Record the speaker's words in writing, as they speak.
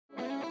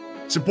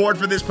Support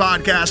for this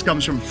podcast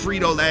comes from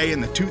Frito-Lay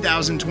and the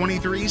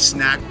 2023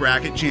 Snack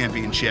Bracket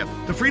Championship.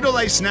 The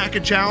Frito-Lay Snack-A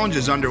Challenge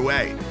is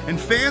underway, and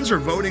fans are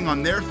voting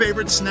on their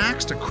favorite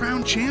snacks to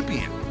crown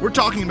champion. We're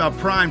talking about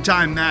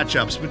prime-time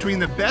matchups between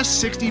the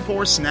best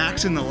 64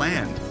 snacks in the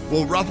land.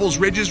 Will Ruffles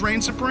Ridges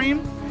reign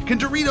supreme? Can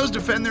Doritos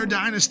defend their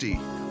dynasty?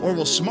 Or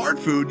will Smart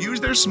Food use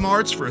their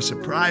smarts for a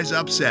surprise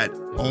upset?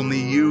 Only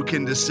you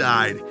can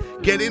decide.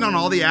 Get in on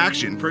all the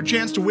action for a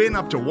chance to win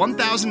up to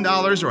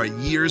 $1,000 or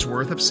a year's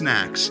worth of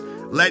snacks.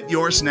 Let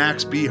your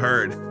snacks be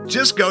heard.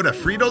 Just go to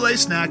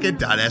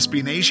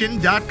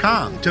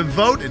fritolaysnacket.sbnation.com to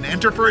vote and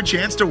enter for a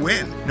chance to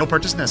win. No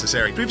purchase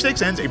necessary.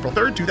 Sweepstakes ends April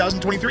 3rd,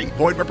 2023.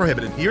 Void where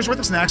prohibited. Year's worth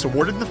of snacks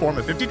awarded in the form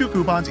of 52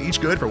 coupons, each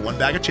good for one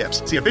bag of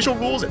chips. See official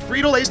rules at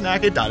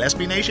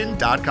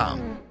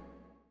fritolaysnacket.sbnation.com.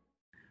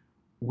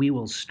 We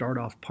will start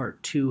off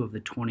part 2 of the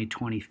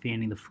 2020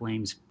 Fanning the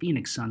Flames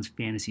Phoenix Suns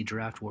fantasy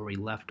draft where we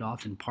left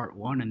off in part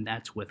 1, and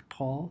that's with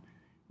Paul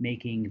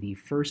making the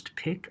first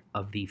pick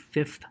of the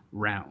 5th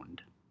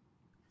round.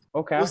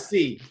 Okay. We'll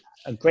see.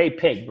 A great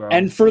pick, bro.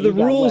 And for the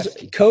rules,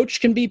 coach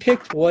can be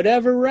picked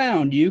whatever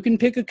round. You can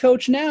pick a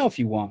coach now if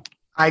you want.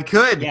 I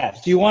could.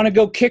 Yes. Do you want to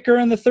go kicker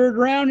in the 3rd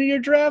round in your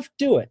draft?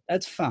 Do it.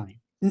 That's fine.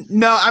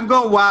 No, I'm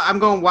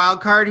going wild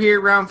card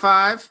here, round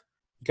 5.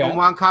 Okay. I'm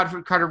wild card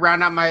to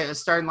round out my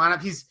starting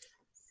lineup. He's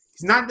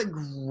not the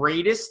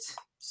greatest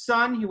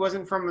Sun. He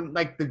wasn't from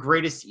like the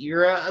greatest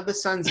era of the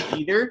Suns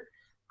either.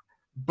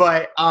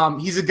 But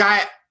he's a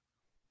guy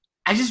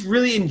I just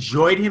really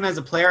enjoyed him as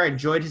a player. I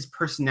enjoyed his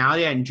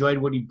personality. I enjoyed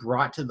what he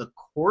brought to the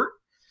court.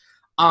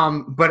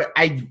 But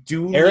I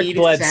do Eric need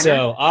Bledsoe. a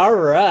center. All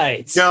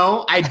right.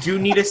 No, I do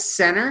need a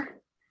center.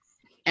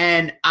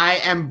 And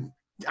I'm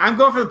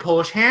going for the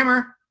Polish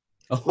Hammer.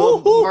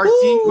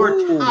 Marcin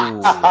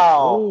Gortat.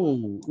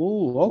 Oh,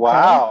 okay.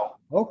 Wow.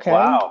 Okay.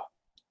 Wow.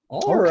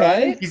 All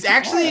right. He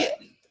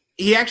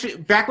actually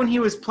back when he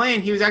was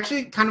playing, he was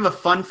actually kind of a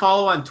fun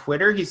follow on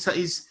Twitter.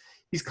 He's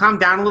calmed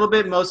down a little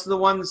bit. Most of the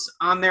ones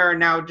on there are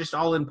now just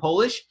all in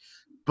Polish,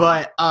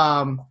 but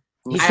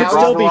he should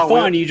still be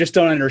fun. You just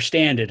don't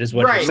understand it, is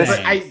what right. you're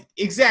saying. But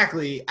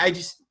I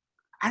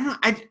don't know.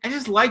 I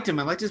just liked him.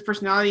 I liked his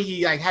personality.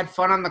 He had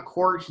fun on the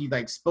court. He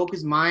spoke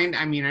his mind.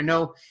 I mean, I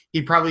know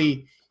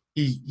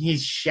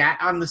he's shat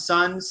on the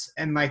Suns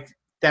and that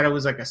it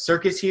was like a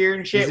circus here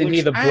and shit. Isn't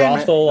he the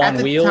brothel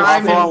on wheels?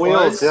 Brothel on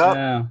wheels,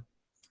 yeah.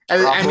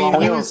 I mean,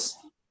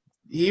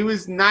 he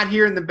was not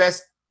here in the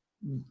best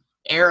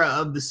era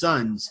of the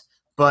Suns,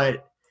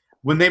 but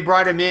when they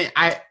brought him in,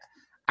 I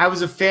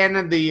was a fan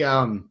of the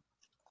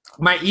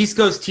my East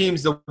Coast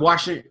teams, the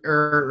Washington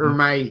or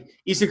my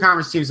Eastern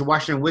Conference teams, the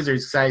Washington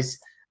Wizards, because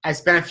I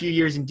spent a few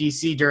years in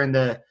DC during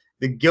the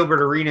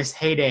Gilbert Arenas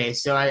heyday,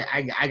 so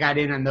I got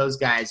in on those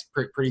guys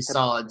pretty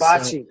solid.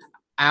 So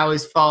I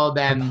always followed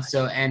them.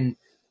 So and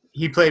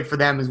he played for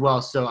them as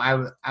well, so I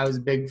was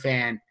a big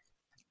fan.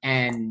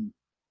 And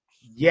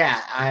yeah,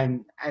 I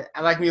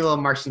like me a little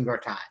Marcin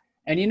Gortat.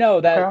 And you know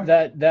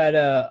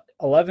that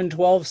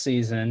 11-12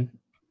 season,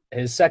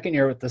 his second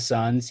year with the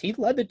Suns, he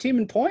led the team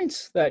in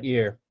points that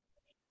year.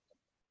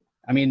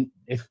 I mean,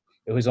 it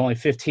was only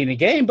 15 a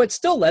game, but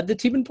still led the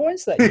team in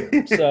points that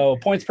year. So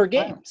points per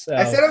game. So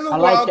I said it was a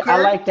wild card.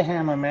 I like the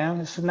Hammer,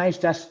 man. It's a nice.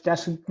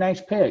 That's a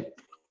nice pick.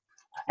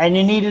 And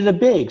you needed a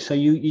big, so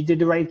you did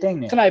the right thing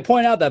there. Can I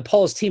point out that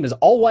Paul's team is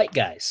all white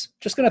guys?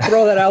 Just going to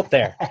throw that out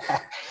there.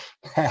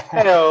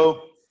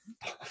 Hello.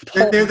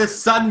 They're the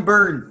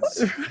Sunburns.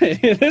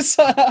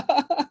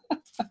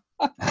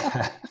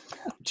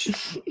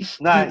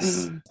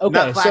 Nice. Okay,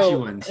 Not flashy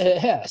ones.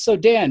 So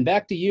Dan,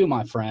 back to you,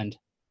 my friend.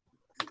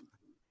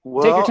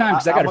 Well, Take your time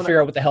because I got to figure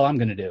out what the hell I'm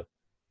going to do.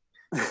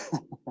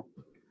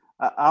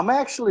 I'm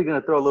actually going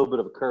to throw a little bit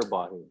of a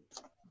curveball here.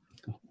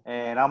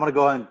 And I'm going to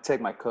go ahead and take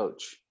my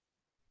coach.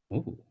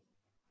 Ooh.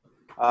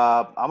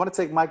 I'm going to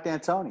take Mike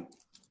D'Antoni.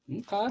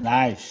 Okay.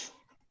 Nice.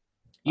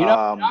 You know,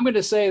 I'm going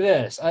to say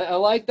this. I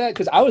like that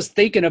because I was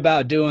thinking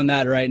about doing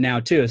that right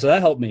now too. So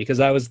that helped me because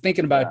I was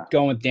thinking about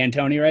going with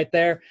D'Antoni right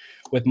there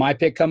with my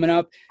pick coming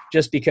up,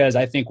 just because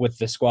I think with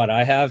the squad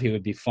I have, he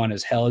would be fun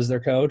as hell as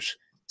their coach.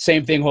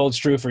 Same thing holds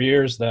true for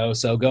yours though.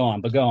 So go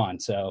on.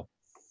 So.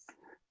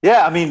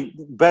 Yeah, I mean,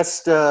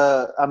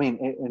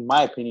 in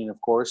my opinion,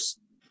 of course,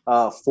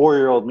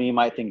 4-year-old me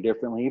might think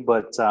differently,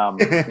 but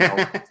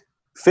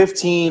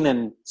 15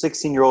 and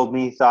 16-year-old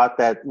me thought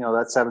that,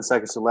 that 7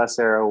 seconds or less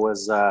era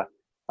was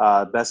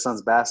best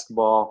Suns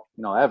basketball,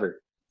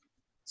 ever.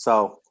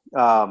 So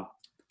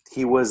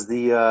he was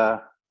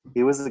the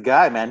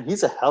guy, man.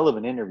 He's a hell of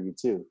an interview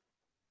too.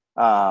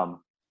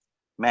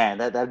 Man,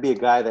 that'd be a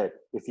guy that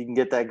if you can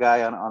get that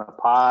guy on a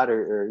pod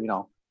or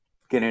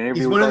get an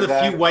interview. He's with one of the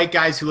guy. few white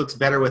guys who looks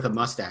better with a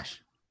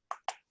mustache.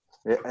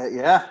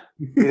 Yeah.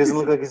 He doesn't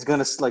look like he's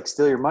gonna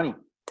steal your money.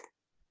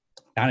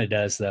 Kind of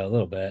does though, a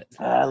little bit.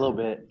 A little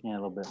bit, yeah, a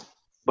little bit.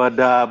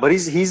 But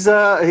he's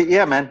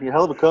yeah, man, he's a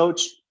hell of a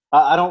coach.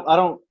 I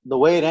don't. The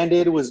way it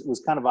ended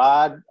was kind of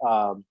odd.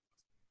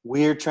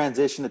 Weird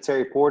transition to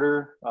Terry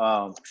Porter.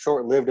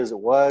 Short-lived as it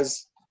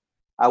was.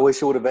 I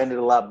wish it would have ended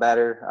a lot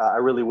better. I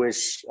really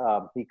wish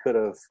he could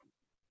have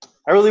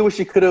I really wish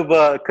he could have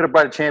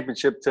brought a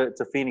championship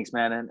to Phoenix,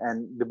 man.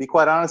 And to be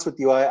quite honest with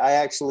you, I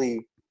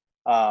actually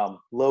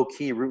low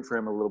key root for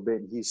him a little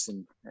bit in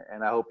Houston,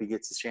 and I hope he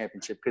gets his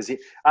championship because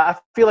I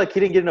feel like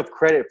he didn't get enough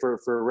credit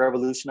for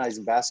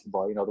revolutionizing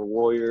basketball. You know, the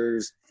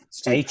Warriors.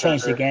 Yeah, he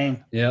changed the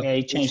game. Yep. Yeah,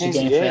 he changed the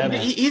game forever.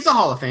 He's a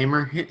Hall of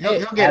Famer.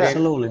 He'll get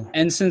Absolutely. it.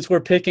 And since we're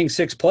picking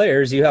 6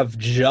 players, you have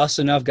just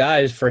enough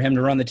guys for him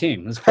to run the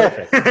team. That's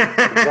perfect.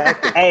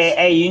 Exactly.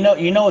 Hey, you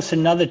know, it's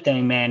another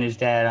thing, man, is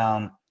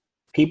that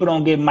people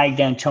don't give Mike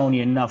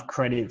D'Antoni enough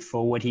credit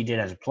for what he did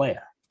as a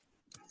player.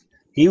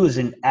 He was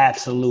an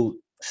absolute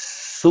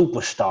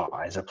superstar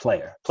as a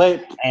player.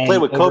 Played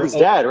with Kobe's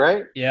dad,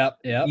 right? Yep.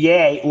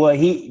 Yeah, well,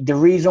 the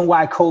reason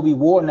why Kobe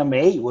wore number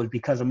 8 was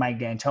because of Mike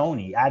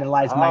D'Antoni.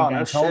 Idolized Mike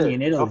D'Antoni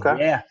in Italy. Okay.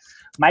 Yeah,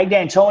 Mike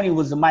D'Antoni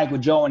was the Michael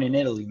Jordan in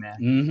Italy, man.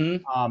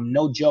 Mm-hmm.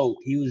 No joke.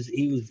 He was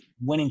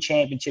winning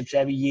championships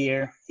every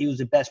year. He was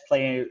the best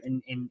player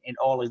in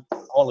all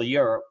of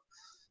Europe.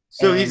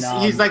 So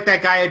he's like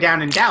that guy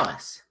down in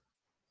Dallas.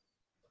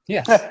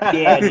 Yes.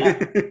 Yeah.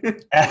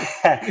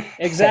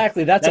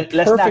 Exactly. That's a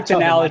perfect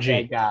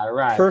analogy. That guy.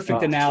 Right.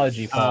 Perfect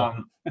analogy,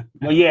 Paul.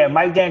 Well, yeah,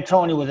 Mike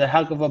D'Antoni was a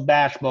heck of a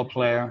basketball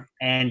player,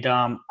 and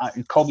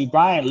Kobe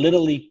Bryant,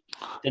 literally,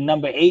 the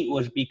number 8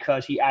 was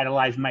because he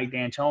idolized Mike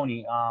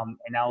D'Antoni,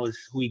 and that was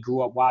who he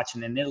grew up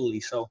watching in Italy.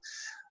 So,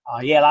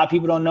 yeah, a lot of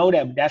people don't know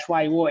that, but that's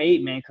why he wore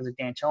 8, man, because of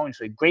D'Antoni.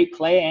 So, a great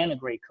player and a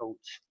great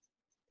coach.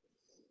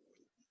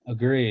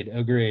 Agreed.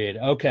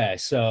 Okay,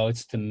 so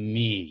it's to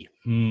me.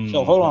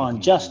 So hold on,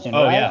 Justin.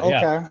 Oh, right? yeah. Okay.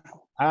 Yeah.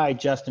 All right,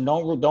 Justin.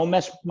 Don't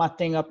mess my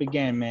thing up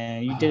again,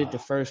 man. You did it the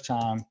first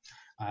time.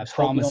 I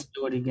promise. Don't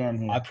do it again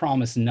here. I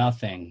promise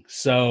nothing.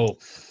 So,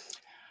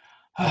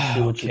 let's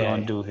see what you're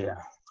gonna do here.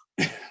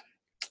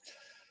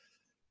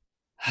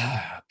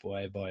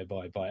 boy.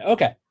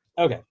 Okay.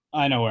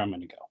 I know where I'm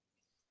gonna go.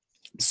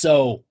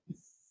 So,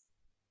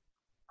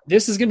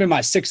 this is gonna be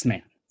my 6th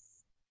man.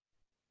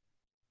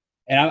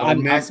 And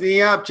I'm mess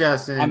me up,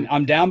 Justin.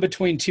 I'm down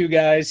between 2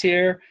 guys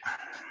here.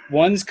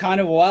 One's kind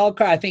of a wild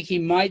card. I think he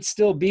might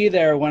still be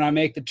there when I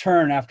make the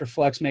turn after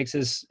Flex makes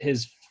his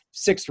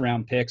 6th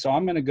round pick. So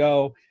I'm going to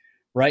go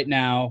right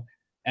now,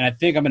 and I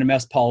think I'm going to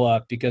mess Paul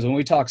up because when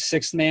we talk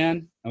 6th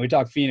man and we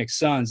talk Phoenix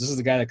Suns, this is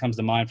the guy that comes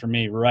to mind for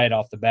me right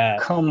off the bat.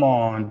 Come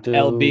on, dude.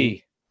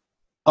 LB.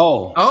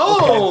 Oh.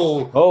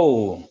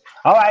 Okay.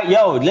 All right,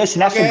 yo, listen,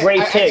 that's a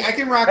great pick. I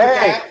can rock with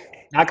that.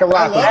 I can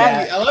rock with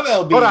that. I love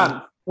LB. Hold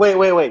on.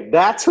 Wait.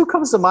 That's who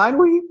comes to mind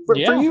for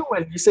you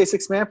when you say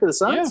 6th man for the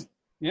Suns?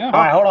 Yeah. All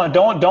right, hold on.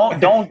 Don't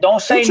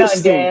say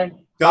nothing, Dan.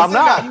 I'm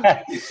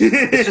not.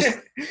 It's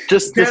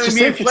just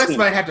me and Flex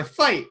might have to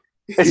fight.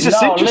 It's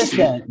just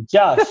listen,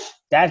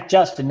 that's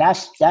Justin.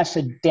 That's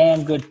a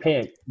damn good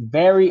pick.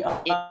 Very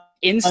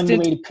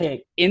underrated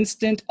pick.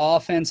 Instant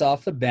offense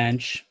off the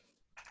bench.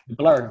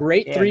 Blur.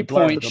 Great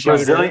 3-point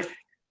shooter.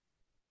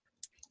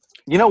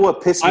 You know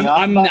what pissed me off?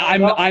 I'm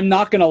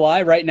not gonna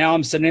lie. Right now,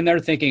 I'm sitting there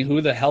thinking,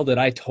 "Who the hell did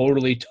I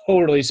totally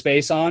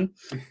space on?"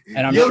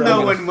 And I'm sure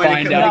I'm gonna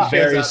find out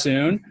very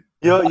soon.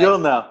 You'll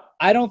know.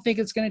 I don't think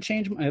it's gonna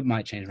change. It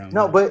might change my mind.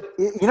 No, but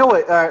you know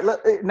what? All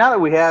right, now that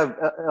we have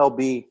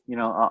LB,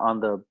 on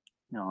the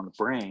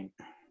brain,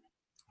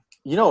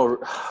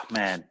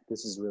 man,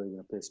 this is really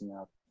gonna piss me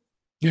off.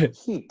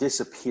 He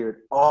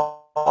disappeared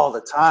all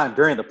the time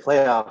during the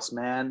playoffs,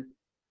 man.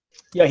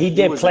 Yeah, he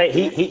did play.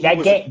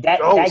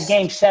 That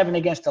game 7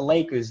 against the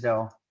Lakers,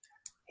 though,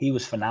 he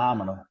was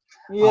phenomenal.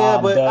 Yeah,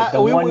 but I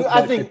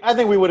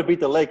think we would have beat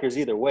the Lakers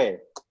either way.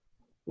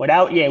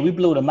 We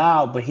blew them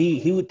out, but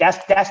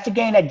that's the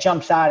game that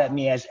jumps out at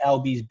me as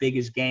LB's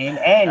biggest game.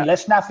 And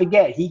let's not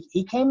forget,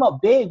 he came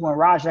up big when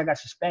Raja got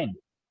suspended.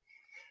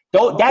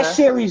 That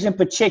series in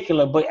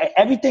particular, but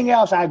everything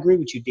else, I agree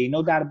with you, D.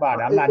 No doubt about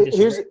it. I'm not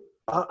disagreeing.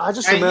 I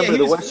just remember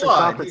the Western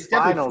Conference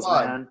Finals,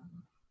 man.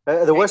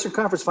 The Western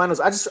Conference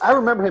Finals, I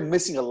remember him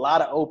missing a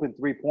lot of open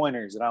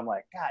 3-pointers, and I'm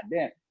like, God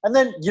damn. And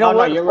then,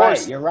 what? You're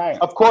right.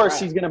 Of course,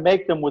 he's going to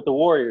make them with the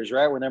Warriors,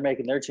 right, when they're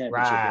making their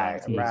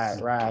championship.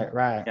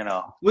 Right.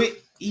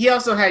 He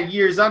also had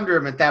years under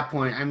him at that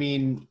point. I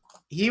mean,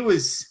 he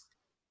did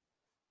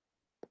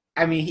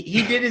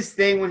his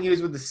thing when he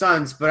was with the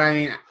Suns, but, I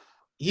mean,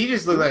 he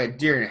just looked like a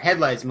deer in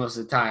headlights most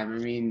of the time. I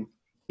mean,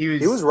 he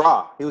was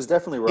raw. He was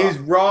definitely raw. He was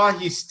raw.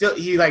 He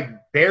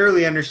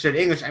barely understood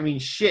English. I mean,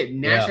 shit.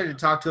 Nash had to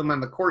talk to him on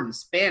the court in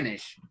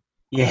Spanish.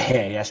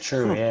 Yeah, that's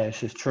true. Yeah,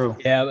 this is true.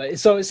 Yeah,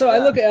 so I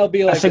look at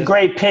LB like that's a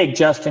great pick,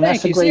 Justin.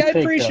 That's a great pick. I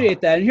appreciate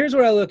that. And here's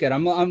what I look at.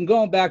 I'm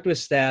going back to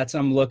his stats.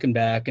 I'm looking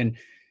back, and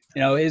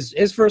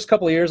his first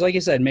couple of years, like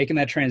you said, making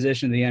that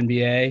transition to the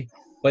NBA.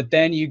 But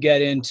then you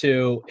get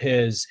into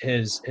his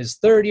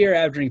 3rd year,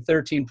 averaging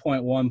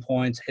 13.1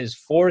 points.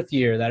 His 4th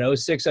year, that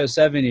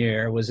 06-07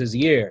 year, was his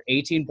year,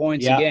 18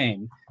 points a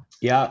game.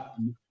 Yeah.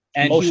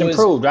 And most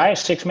improved, right?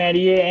 6th man of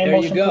the year. And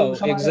there you go.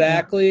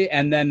 Exactly.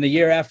 And then the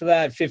year after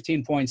that,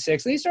 15.6.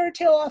 And he started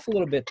to tail off a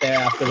little bit there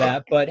after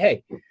that. But,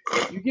 hey,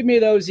 you give me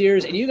those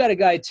years. And you got a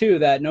guy, too,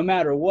 that no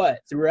matter what,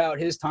 throughout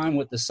his time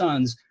with the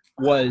Suns,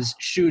 was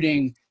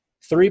shooting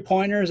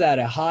 3-pointers at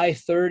a high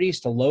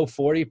 30s to low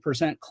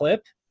 40%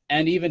 clip.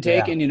 And even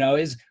taking,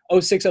 his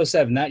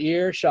 06-07, that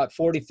year, shot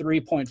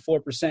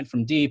 43.4%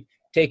 from deep,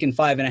 taking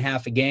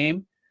 5.5 a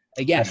game.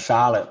 Again, that's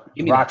solid.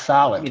 Rock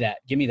solid.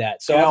 Give me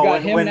that. So I've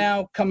got him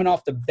now coming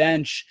off the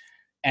bench,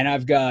 and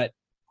I've got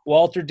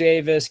Walter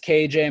Davis,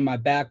 KJ in my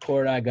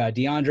backcourt. I got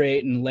DeAndre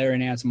Ayton, Larry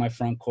Nance in my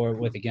front court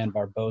with, again,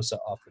 Barbosa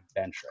off the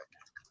bench right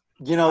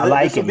now. I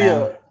like it,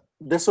 man.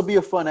 This will be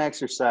a fun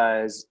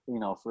exercise,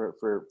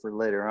 for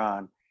later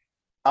on.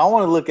 I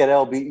want to look at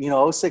LB,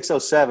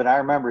 06-07. I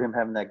remember him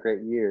having that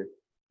great year.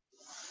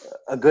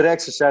 A good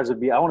exercise would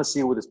be, I want to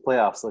see what his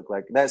playoffs look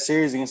like. That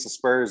series against the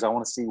Spurs, I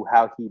want to see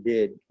how he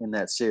did in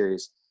that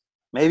series.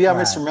 Maybe I'm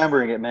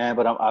misremembering it, man,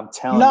 but I'm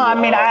telling you. No, I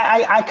mean,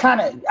 I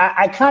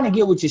kind of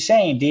get what you're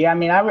saying, D. I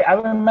mean, I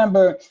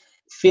remember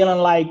feeling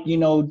like,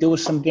 there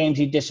was some games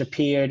he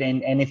disappeared,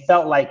 and it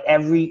felt like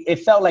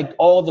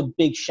all the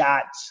big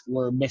shots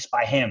were missed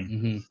by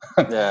him.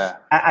 Mm-hmm. Yeah.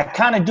 I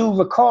kind of do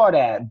recall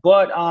that,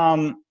 but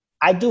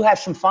I do have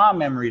some fond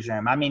memories of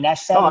him. I mean,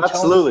 that's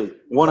absolutely,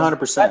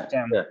 100%.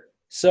 Yeah.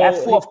 So that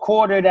fourth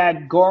quarter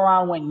that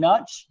Goran went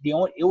nuts,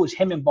 it was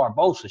him and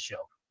Barbosa show.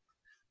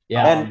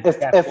 Yeah, and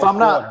if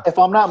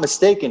I'm not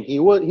mistaken, he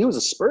was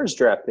a Spurs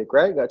draft pick,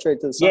 right? Got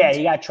traded to the Suns. Yeah,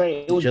 he got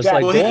traded. It was just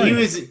like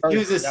he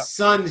was a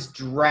Suns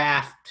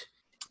draft.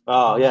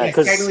 Oh yeah,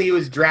 because technically he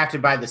was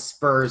drafted by the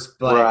Spurs,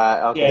 but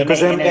right, okay. Because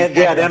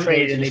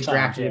they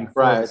drafted him.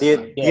 Right,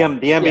 the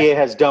NBA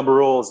has dumb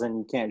rules, and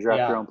you can't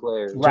draft your own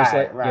players.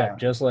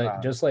 Just like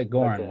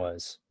Goran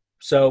was.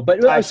 So,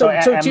 but so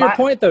to your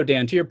point though,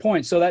 Dan, to your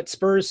point. So that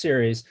Spurs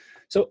series.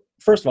 So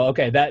first of all,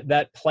 okay,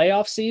 that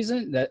playoff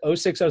season, that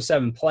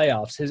 06-07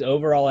 playoffs, his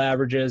overall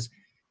averages,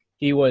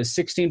 he was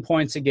 16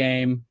 points a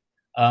game,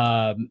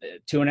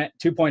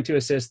 2.2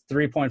 assists,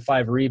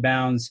 3.5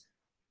 rebounds,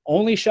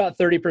 only shot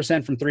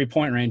 30% from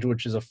 3-point range,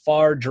 which is a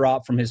far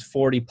drop from his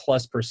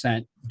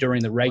 40+%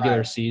 during the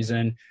regular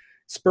season.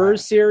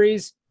 Spurs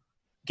series,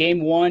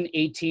 game 1,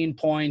 18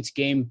 points,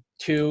 game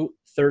 2,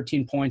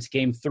 13 points,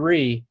 game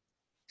 3,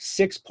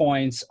 6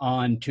 points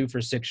on 2 for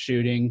 6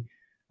 shooting.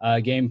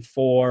 Game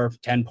 4,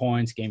 10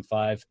 points. Game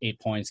 5, 8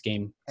 points.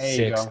 Game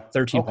 6,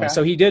 13 points.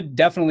 So he did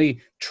definitely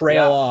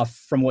trail off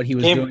from what he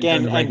was doing.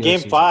 And game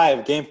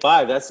 5,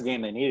 that's the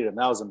game they needed him.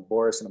 That was when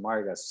Boris and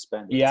Amari got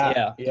suspended.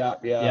 Yep.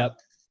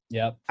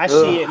 I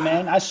see it,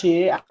 man. I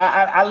see it.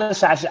 I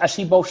listen. I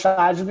see both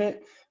sides of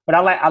it, but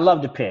I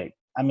love the pick.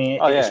 I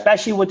mean,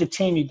 especially with the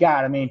team you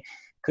got. I mean,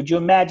 could you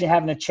imagine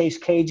having to chase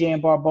KJ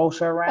and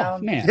Barbosa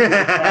around? Oh, man.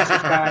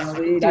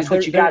 That's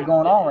what you got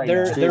going on right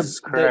now.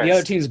 The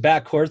other team's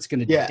backcourt's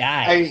going to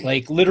die.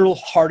 Like literal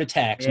heart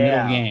attacks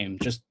middle game.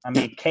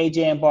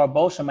 KJ and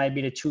Barbosa might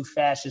be the 2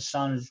 fastest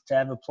Suns to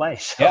ever play.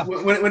 So. Yeah.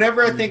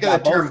 Whenever I think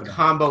of the term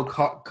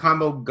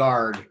combo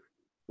guard,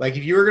 like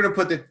if you were going to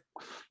put the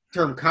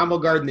term combo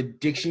guard in the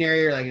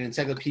dictionary or like an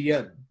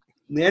encyclopedia,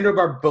 Leandro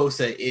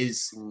Barbosa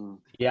is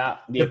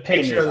the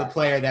picture of the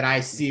player that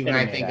I see when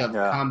I think of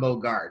combo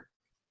guard.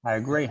 I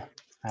agree.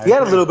 He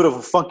had a little bit of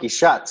a funky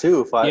shot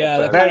too. Very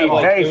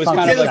it was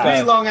kind of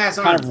like a long ass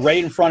arm, kind of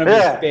right in front of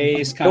his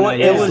face. It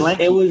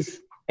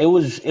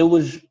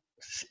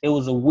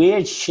was a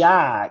weird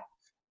shot,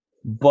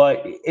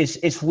 but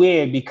it's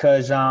weird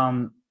because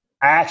I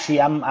actually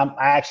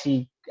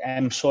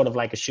am sort of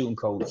like a shooting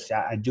coach.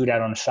 I do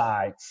that on the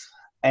side,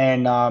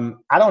 and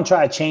I don't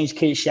try to change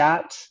kids'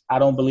 shots. I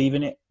don't believe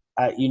in it.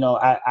 I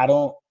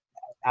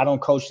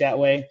don't coach that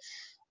way.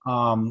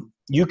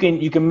 You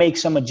can make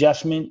some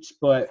adjustments,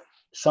 but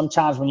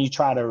sometimes when you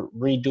try to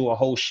redo a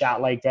whole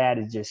shot like that,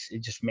 it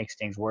just makes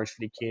things worse for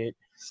the kid.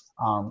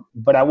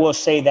 But I will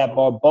say that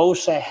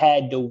Barbosa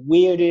had the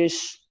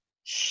weirdest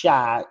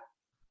shot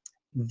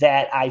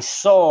that I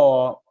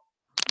saw,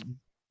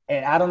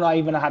 and I don't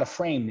even know how to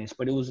frame this,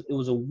 but it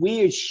was a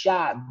weird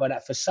shot,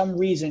 but for some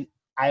reason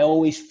I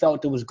always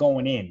felt it was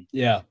going in.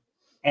 Yeah.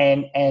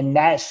 And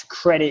that's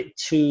credit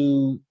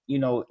to,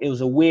 it was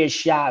a weird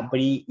shot,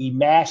 but he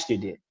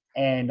mastered it.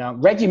 And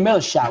Reggie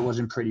Miller's shot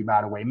wasn't pretty, by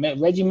the way.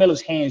 Reggie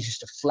Miller's hands used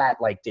to flap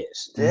like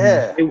this.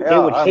 Yeah. They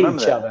would hit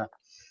each other.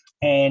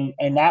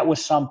 And that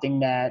was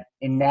something that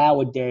in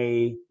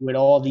nowadays with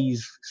all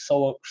these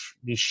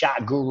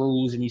shot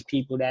gurus and these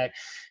people that,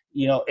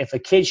 if a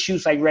kid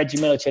shoots like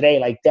Reggie Miller today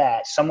like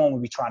that, someone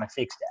would be trying to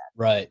fix that.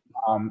 Right.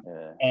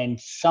 And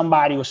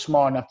somebody was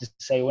smart enough to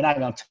say, we're not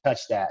going to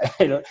touch that.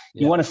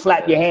 You want to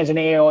flap your hands in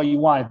the air all you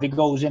want. If it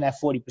goes in at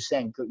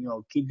 40%,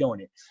 keep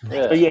doing it.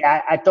 Yeah. So,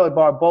 I thought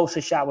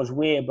Barbosa's shot was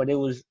weird, but it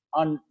was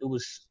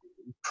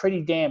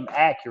pretty damn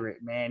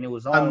accurate, man. It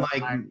was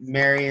unlike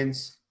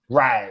Marion's.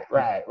 Right.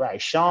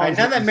 Sean.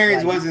 Not that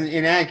Marion's wasn't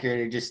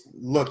inaccurate. It just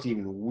looked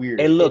even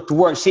weirder. It looked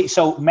worse. See,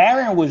 so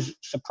Marion was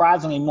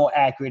surprisingly more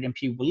accurate than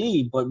people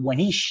believe, but when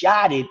he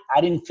shot it, I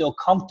didn't feel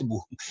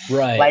comfortable.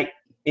 Right.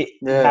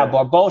 Now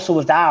Barbosa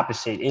was the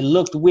opposite. It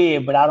looked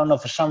weird, but I don't know,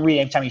 for some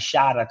reason, every time he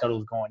shot it, I thought it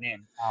was going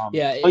in.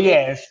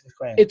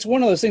 It's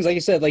one of those things, like you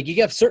said, like you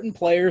have certain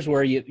players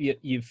where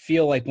you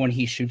feel like when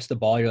he shoots the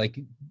ball, you're like,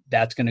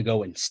 that's going to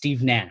go in.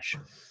 Steve Nash.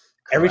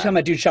 Every time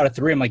that dude shot a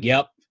 3, I'm like,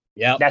 yep,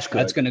 that's good.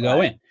 That's going to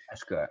go in.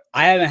 That's good.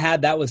 I haven't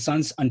had that with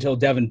Suns until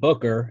Devin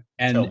Booker,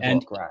 and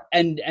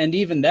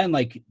even then,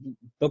 like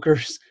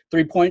Booker's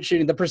 3-point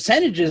shooting, the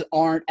percentages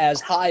aren't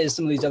as high as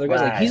some of these other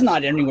guys. Like he's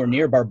not anywhere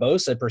near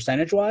Barbosa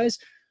percentage wise,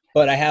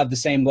 but I have the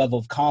same level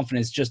of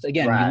confidence. Just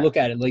again, you look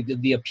at it, like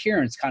the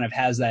appearance kind of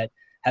has that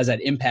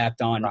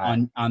impact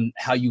on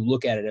how you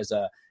look at it as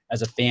a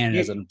fan and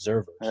as an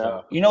observer.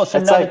 Yeah. So it's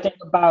another thing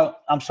about.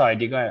 I'm sorry,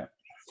 D. Go ahead.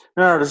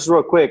 No, just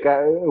real quick.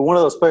 One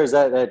of those players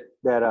that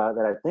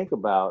I think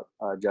about,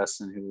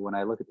 Justin, who when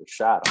I look at the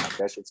shot, I'm like,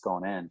 that shit's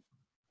going in.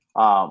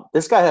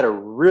 This guy had a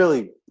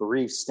really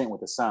brief stint with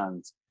the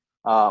Suns.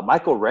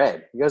 Michael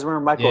Redd. You guys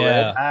remember Michael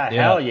Redd?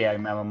 Hell yeah, I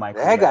remember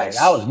Michael That Redd.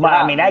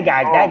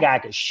 That guy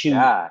could shoot.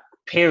 Yeah.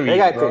 Period,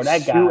 that guy bro. could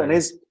That shoot, guy. and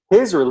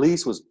his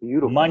release was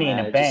beautiful. Money man.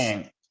 in the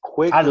bank.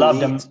 Quick. I loved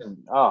him.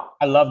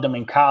 I loved him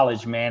in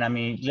college, man. I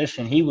mean,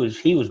 listen, he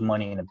was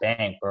money in the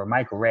bank, bro.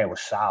 Michael Redd was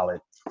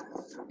solid.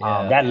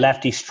 That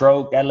lefty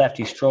stroke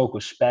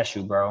was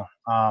special, bro.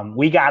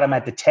 We got him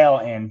at the tail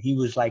end. He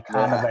was like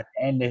kind of at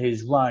the end of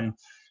his run.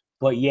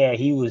 But yeah,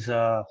 he was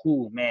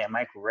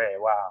Michael Redd.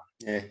 Wow.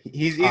 Yeah,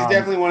 he's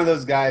definitely one of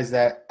those guys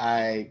that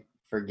I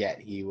forget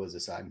he was a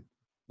Sun.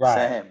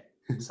 Right.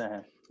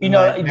 Same. You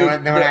know,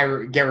 then when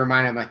I get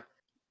reminded, I'm like,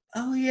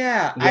 oh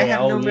yeah, I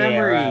have no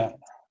memory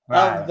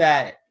of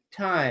that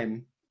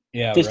time.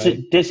 Yeah.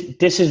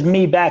 This is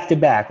me back to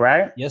back,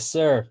 right? Yes,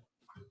 sir.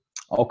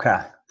 Okay.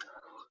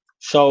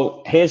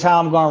 So here's how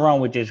I'm gonna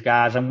run with this,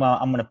 guys. I'm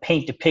gonna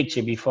paint the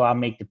picture before I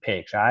make the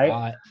picks. All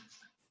right.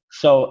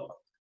 So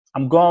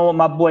I'm going with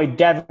my boy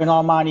Devin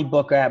Armani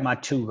Booker at my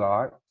 2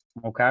 guard.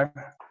 Okay.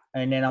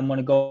 And then I'm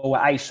gonna go with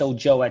ISO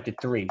Joe at the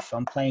 3. So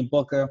I'm playing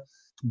Booker,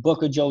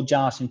 Joe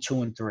Johnson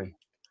 2 and 3.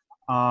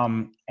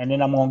 And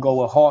then I'm gonna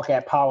go with Hawk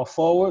at power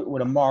forward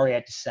with Amari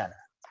at the center.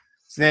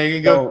 So now you're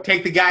gonna go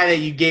take the guy that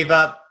you gave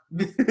up. No.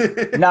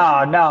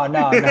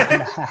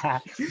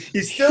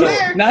 He's still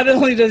there. Not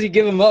only does he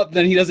give him up,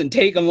 then he doesn't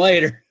take him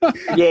later.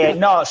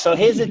 So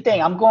here's the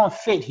thing. I'm going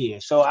fit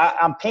here. So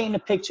I'm painting the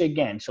picture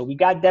again. So we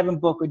got Devin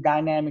Booker,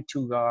 dynamic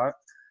 2 guard.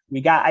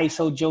 We got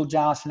ISO Joe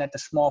Johnson at the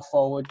small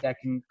forward that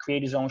can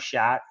create his own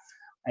shot.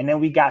 And then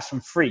we got some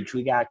freaks.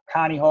 We got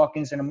Connie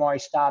Hawkins and Amari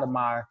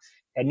Stoudemire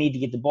that need to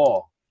get the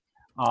ball.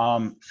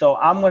 So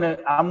I'm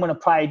gonna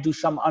probably do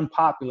something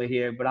unpopular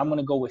here, but I'm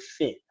gonna go with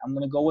fit. I'm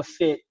gonna go with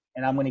fit.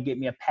 And I'm going to get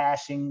me a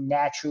passing,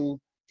 natural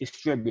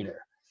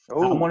distributor.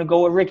 I'm going to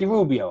go with Ricky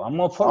Rubio. I'm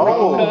going to put Ricky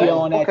Rubio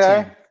on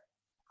that team.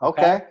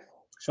 Okay.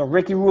 So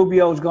Ricky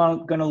Rubio is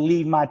going to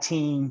lead my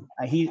team.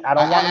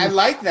 I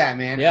like that,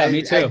 man. Yeah,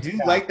 me too. I do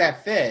like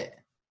that fit.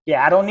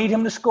 Yeah, I don't need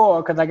him to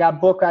score because I got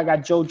Booker, I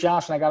got Joe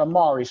Johnson, I got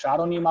Amari. So I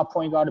don't need my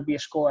point guard to be a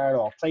scorer at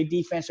all. Play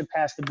defense and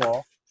pass the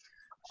ball.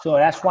 So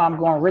that's why I'm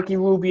going Ricky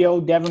Rubio,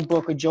 Devin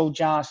Booker, Joe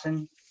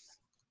Johnson,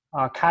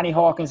 Connie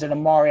Hawkins, and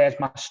Amari as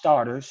my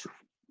starters.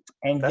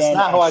 And that's then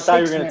not who I thought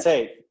you were going to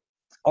take.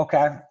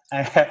 Okay.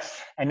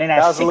 And then that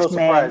was a little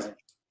surprising.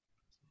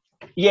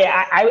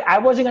 Yeah, I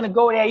wasn't going to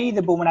go there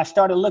either, but when I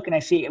started looking,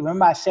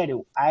 remember I said it,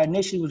 I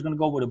initially was going to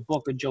go with a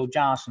Booker, Joe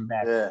Johnson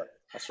back. Yeah,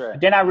 that's right.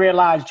 But then I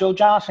realized Joe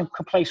Johnson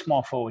could play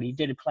small forward. He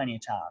did it plenty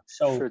of times.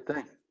 So sure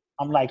thing.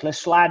 I'm like, let's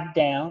slide it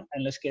down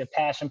and let's get a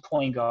passing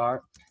point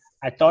guard.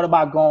 I thought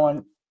about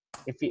going,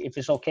 if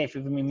it's okay for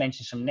me to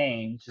mention some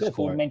names. Is it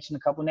cool to mention a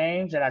couple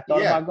names that I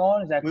thought about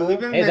going? Is that cool?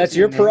 Hey, that's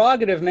your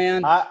prerogative,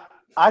 man.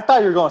 I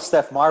thought you were going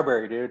Steph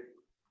Marbury, dude.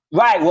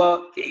 Right.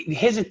 Well,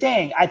 here's the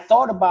thing. I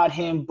thought about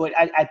him, but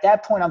at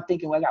that point, I'm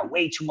thinking, well, I got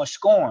way too much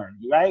scoring,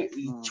 right?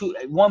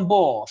 1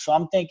 ball. So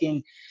I'm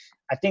thinking,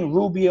 I think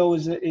Rubio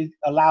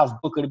allows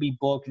Booker to be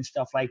booked and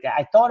stuff like that.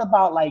 I thought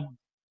about like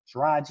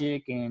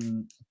Dragic and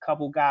a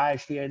couple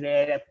guys here and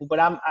there, but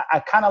I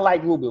kind of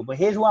like Rubio. But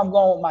here's where I'm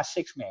going with my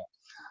 6-man.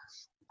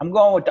 I'm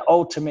going with the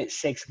ultimate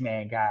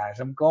 6-man, guys.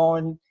 I'm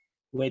going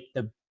with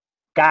the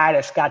guy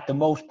that's got the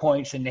most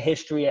points in the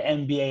history of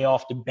NBA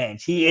off the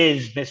bench. He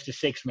is Mr.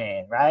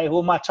 6-man, right? Who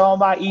am I talking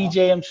about?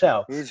 EJ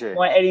himself. EJ.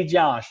 Or Eddie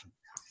Johnson.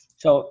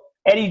 So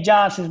Eddie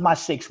Johnson's my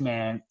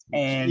 6-man.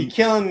 And you're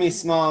killing me,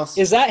 Smalls.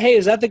 Is that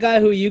the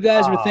guy who you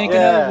guys were thinking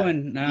of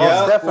when? No.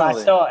 Yeah,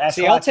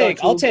 definitely.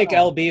 I'll take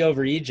LB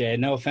over EJ.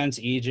 No offense,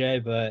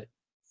 EJ, but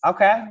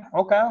okay.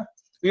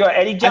 You're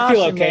Eddie Johnson. I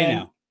feel okay man.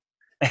 now.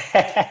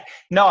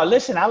 No,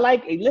 listen. I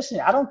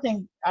don't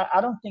think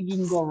you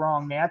can go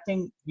wrong there. I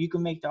think you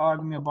can make the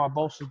argument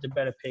Barbosa's the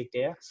better pick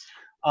there.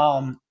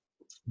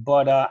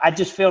 But I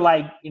just feel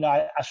like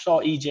I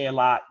saw EJ a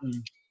lot,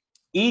 and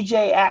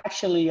EJ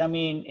actually. I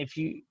mean, if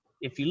you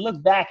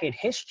look back at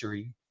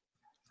history,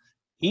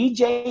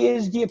 EJ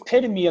is the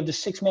epitome of the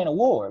 6-man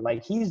award.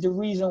 Like he's the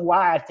reason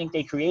why I think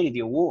they created the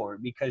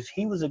award because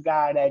he was a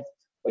guy that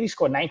he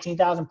scored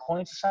 19,000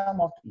 points or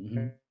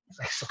something.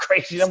 That's so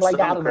crazy. I'm like,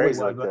 I don't know what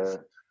it was.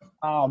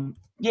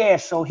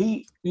 So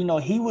he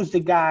was the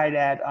guy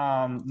that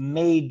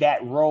made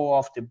that row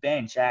off the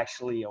bench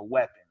actually a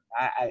weapon.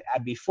 I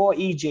before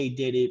EJ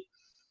did it,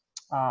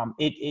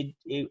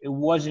 it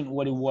wasn't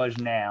what it was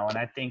now, and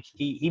I think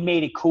he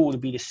made it cool to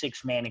be the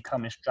 6-man and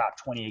come and drop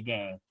 20 a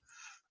game.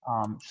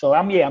 So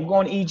I'm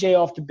going EJ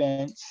off the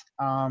bench.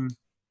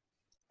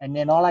 And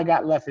then all I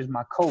got left is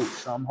my coach.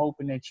 So I'm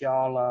hoping that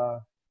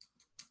y'all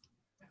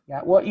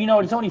yeah, well, you know,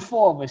 there's only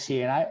 4 of us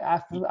here,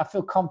 and I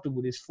feel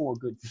comfortable there's 4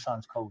 good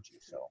Suns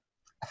coaches. So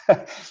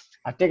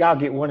I think I'll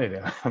get one of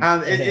them.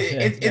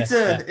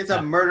 It's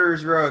a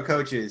murderer's row of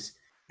coaches.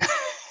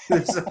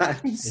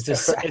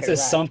 It's a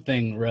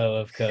something row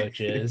of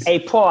coaches. Hey,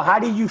 Paul, how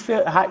did you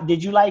feel?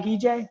 Did you like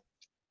EJ?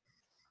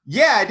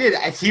 Yeah, I did.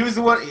 He was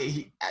the one.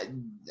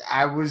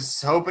 I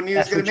was hoping he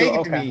was going to make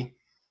it to me.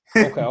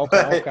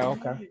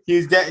 Okay. He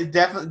was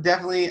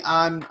definitely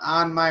on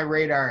my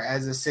radar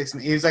as a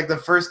 6-man. He was like the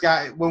first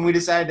guy when we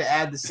decided to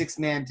add the 6th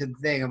man to the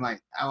thing. I'm like,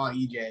 I want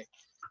EJ,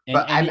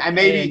 but I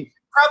maybe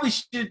probably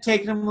should have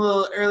taken him a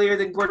little earlier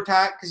than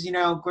Gortat because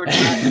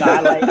Gortat. No,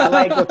 I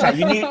like Gortat.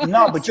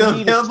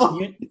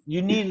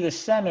 You needed a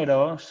center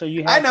though, so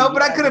you. I know,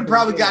 but I could have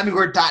probably gotten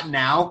Gortat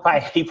now.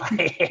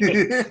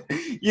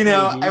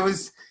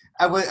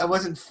 I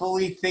wasn't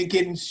fully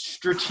thinking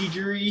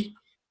strategery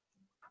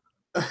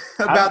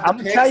about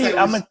the picks.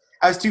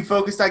 I was too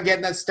focused on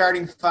getting that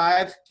starting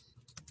 5.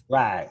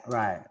 Right.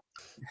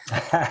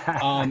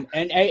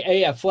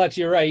 And Flex,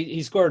 you're right.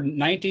 He scored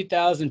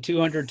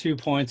 19,202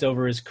 points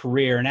over his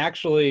career, and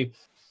actually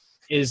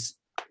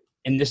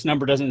and this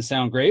number doesn't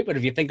sound great, but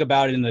if you think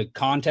about it in the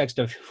context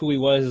of who he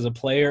was as a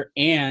player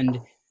and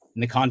in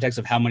the context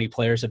of how many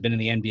players have been in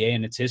the NBA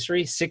in its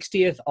history,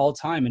 60th all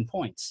time in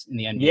points in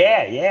the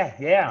NBA.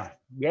 Yeah.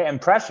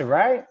 Impressive,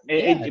 right?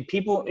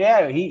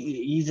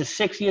 He's the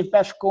 60th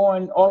best scorer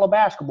in all of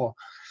basketball.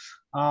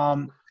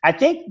 I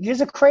think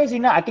there's a crazy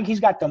number. I think he's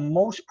got the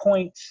most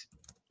points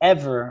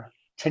ever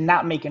to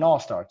not make an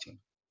All-Star team.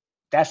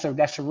 That's a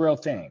real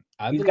thing.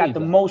 He's got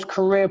the most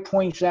career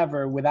points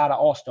ever without an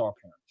All-Star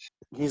appearance.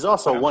 He's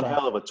also one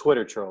hell of a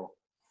Twitter troll.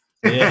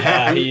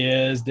 Yeah, he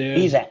is, dude.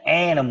 He's an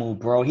animal,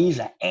 bro. He's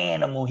an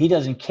animal. He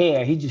doesn't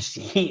care.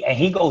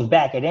 He goes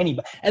back at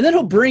anybody. And then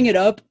he'll bring it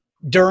up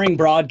during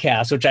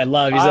broadcast, which I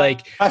love. He's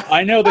like,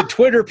 I know the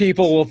Twitter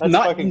people will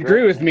not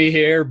agree with me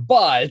here,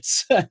 but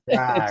it's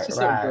just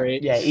so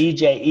great. Yeah,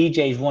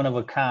 EJ's one of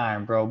a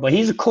kind, bro. But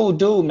he's a cool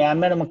dude, man. I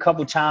met him a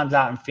couple times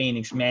out in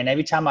Phoenix, man.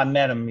 Every time I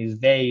met him, he's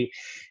very,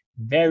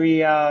 very,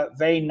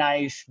 very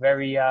nice,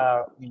 very,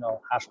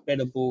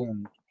 hospitable.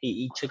 And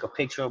he took a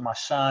picture of my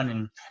son,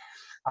 and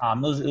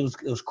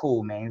it was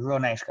cool, man. He's a real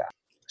nice guy.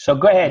 So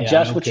go ahead,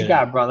 Just, what you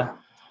got, brother?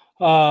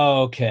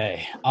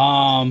 Okay.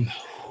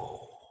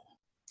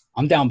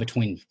 I'm down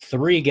between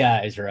 3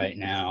 guys right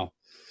now.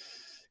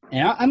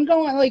 And I'm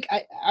going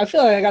I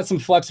feel like I got some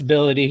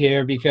flexibility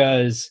here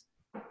because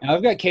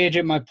I've got Cage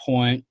at my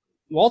point.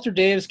 Walter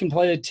Davis can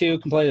play the 2,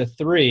 can play the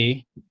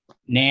 3.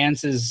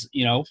 Nance is,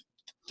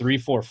 3,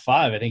 4,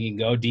 5. I think he can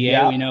go.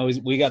 DA, we know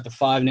we got the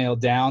 5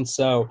 nailed down.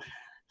 So I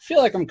feel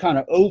like I'm kind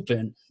of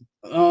open.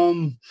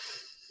 One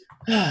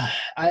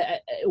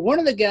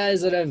of the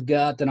guys that I've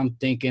got that I'm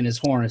thinking is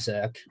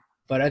Hornacek,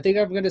 but I think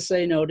I'm going to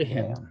say no to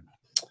him.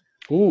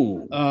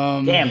 Ooh,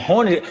 damn!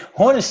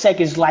 Hornacek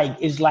is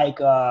like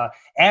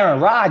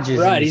Aaron Rodgers.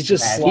 Right, he's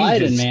just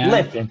sliding, man.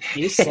 Flipping.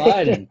 He's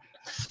sliding.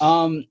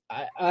 And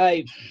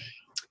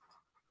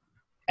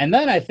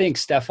then I think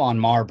Stephon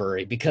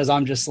Marbury, because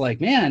I'm just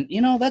like, man,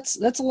 that's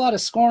a lot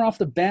of scoring off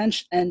the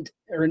bench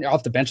or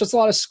off the bench. That's a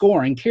lot of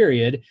scoring,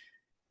 period.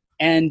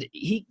 And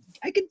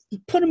I could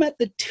put him at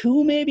the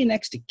 2 maybe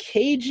next to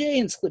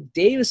KJ and slip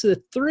Davis to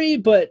the 3,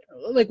 but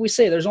like we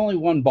say, there's only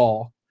one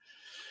ball.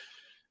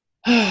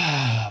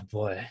 Ah,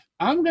 boy.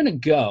 I'm going to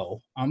go.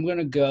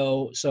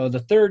 So the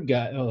third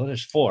guy,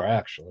 there's 4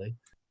 actually.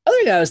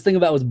 Other guy I was thinking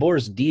about was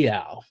Boris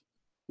Diaw.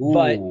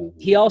 But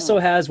he also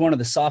has one of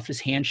the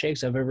softest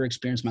handshakes I've ever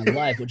experienced in my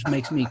life, which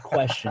makes me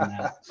question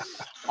that.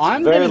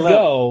 I'm going to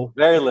go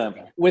very limp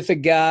with a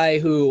guy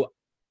who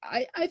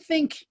I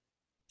think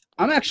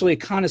I'm actually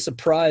kind of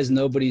surprised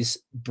nobody's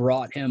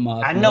brought him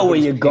up. I know where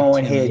you're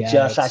going here,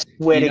 Just. I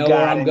swear to God.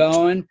 Where I'm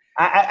going?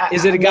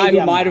 Is it a guy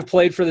who might have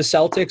played for the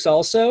Celtics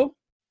also?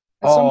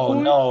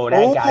 No,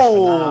 that guy's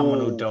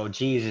phenomenal, though.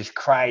 Jesus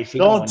Christ.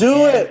 Don't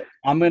do it.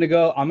 I'm gonna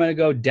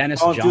go Dennis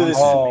Johnson.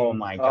 Oh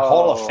my God.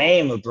 Hall of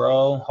Famer,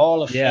 bro.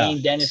 Hall of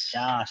Fame Dennis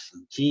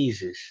Johnson.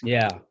 Jesus.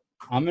 Yeah.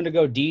 I'm gonna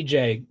go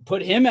DJ.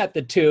 Put him at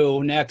the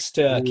 2 next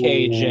to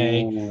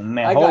KJ.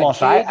 Man, hold on.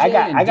 So I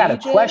got a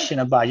question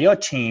about your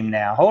team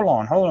now. Hold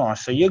on.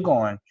 So you're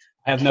going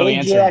I have no KJ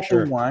answer. At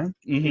the 1.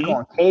 Mm-hmm. You're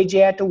going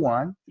KJ at the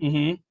 1.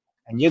 Mm-hmm.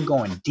 And you're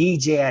going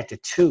DJ at the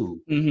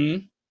 2. Mm-hmm.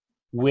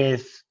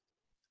 With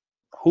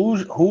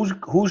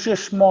Who's your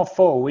small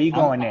forward? Where you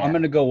going there? I'm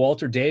going to go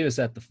Walter Davis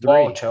at the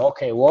 3.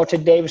 Walter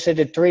Davis at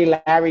the 3,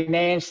 Larry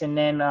Nance, and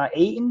then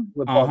Ayton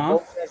with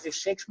both as your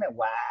 6-man.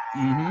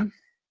 Wow,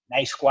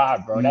 nice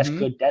squad, bro. That's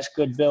good. That's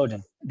good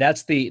building.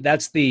 That's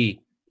the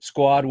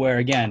squad where,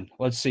 again,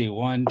 let's see,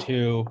 1,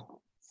 2,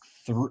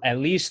 3, at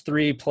least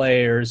 3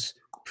 players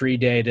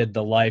predated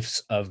the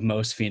lives of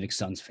most Phoenix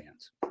Suns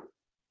fans.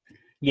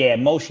 Yeah,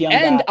 most young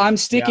and guys. I'm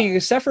sticking,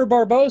 except for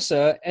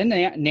Barbosa and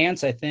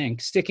Nance, I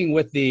think, sticking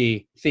with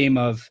the theme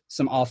of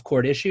some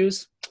off-court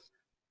issues.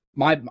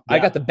 I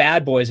got the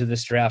bad boys of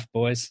this draft,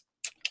 boys.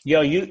 Yo,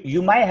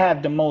 you might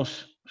have the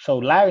most. So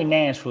Larry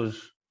Nance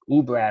was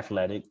uber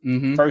athletic,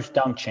 Mm-hmm. first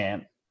dunk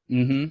champ.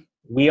 Mm-hmm.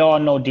 We all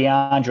know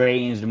DeAndre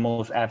Ayton is the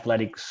most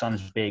athletic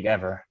Suns big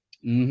ever.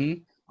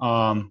 Mm-hmm.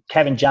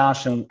 Kevin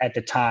Johnson at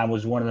the time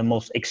was one of the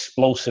most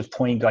explosive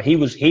point guard. He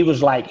was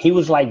like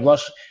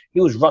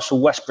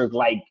Russell Westbrook,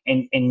 like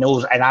in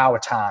those at our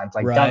times,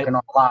 like dunking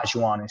on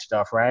Olajuwon and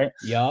stuff, right?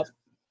 Yup.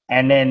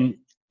 And then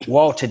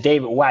Walter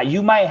David. Wow,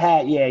 you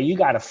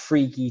got a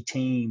freaky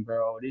team,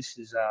 bro. This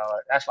is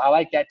that's why I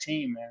like that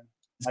team, man.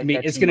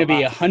 It's gonna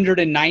be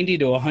 190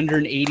 to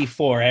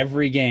 184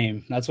 every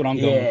game. That's what I'm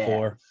going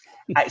for.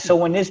 So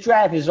when this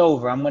draft is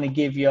over, I'm gonna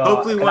give you.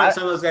 Hopefully,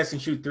 some of those guys can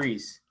shoot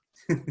threes.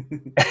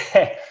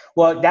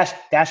 Well,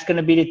 that's going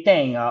to be the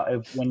thing.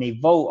 If when they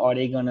vote, are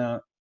they going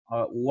to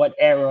what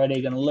era are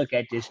they going to look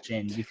at this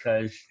in?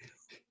 Because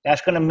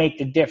that's going to make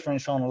the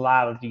difference on a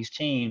lot of these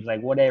teams.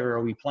 Like, what era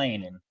are we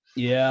playing in?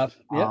 Yeah.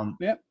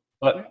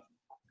 But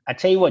I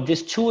tell you what,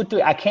 this 2 or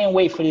 3, I can't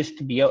wait for this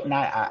to be out.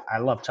 Now, I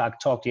love to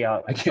talk to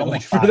y'all. I can't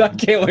wait for that.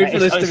 Can't wait for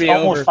this to be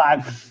almost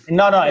over. 5.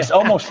 No, it's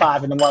almost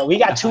 5 in the morning. We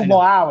got 2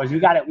 more hours. We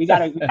got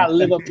to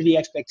live up to the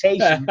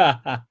expectation.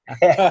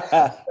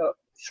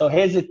 So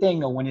here's the thing,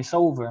 though. When it's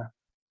over,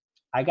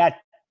 I got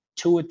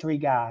 2 or 3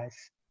 guys.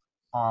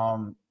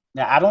 Now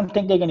I don't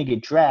think they're going to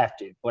get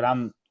drafted, but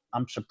I'm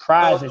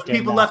surprised that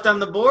people left on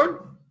the board.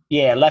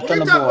 Yeah, left on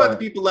the board. We're talking about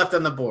the people left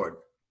on the board.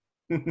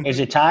 Is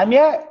it time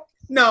yet?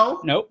 No.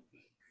 Nope.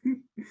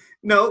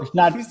 No. It's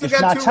not. It's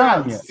not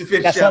time yet.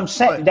 That's what I'm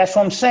saying. That's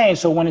what I'm saying.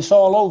 So when it's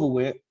all over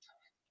with,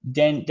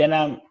 then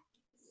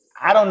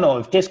I don't know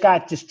if this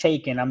got just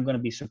taken. I'm going to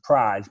be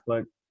surprised,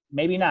 but.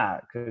 Maybe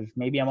not, because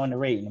maybe I'm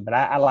underrating him. But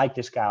I like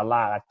this guy a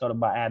lot. I thought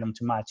about adding him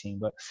to my team.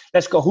 But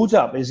let's go. Who's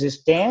up? Is this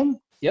Dan?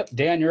 Yep,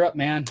 Dan, you're up,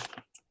 man.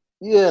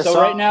 Yeah.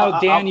 So right now,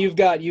 Dan, you've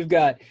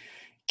got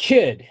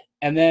Kid,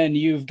 and then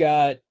you've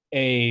got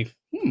a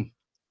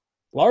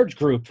large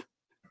group.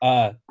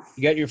 You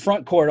got your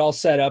front court all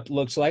set up.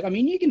 Looks like. I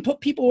mean, you can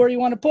put people where you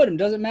want to put them.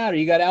 Doesn't matter.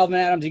 You got Alvin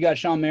Adams. You got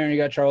Sean Marion. You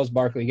got Charles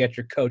Barkley. You got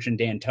your coach and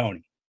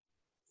D'Antoni.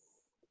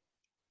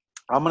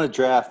 I'm gonna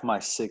draft my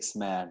 6th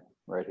man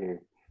right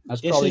here. That's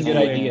probably a good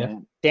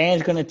idea.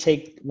 Dan's going to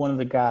take one of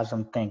the guys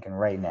I'm thinking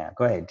right now.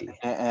 Go ahead, D.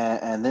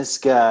 And this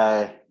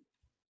guy,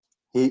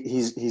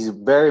 he's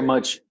very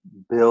much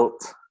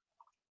built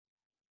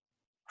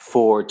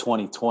for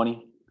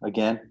 2020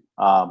 again,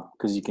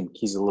 because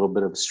he's a little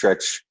bit of a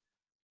stretch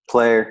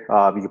player.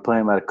 You can play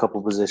him at a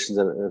couple positions,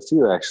 a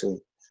few actually.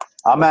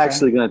 I'm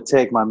actually going to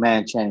take my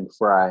man Channing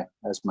Frye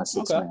as my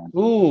 6th man.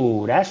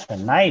 Ooh, that's a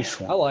nice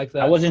one. I like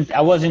that.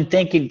 I wasn't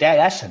thinking that.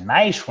 That's a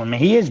nice one, man.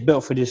 He is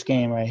built for this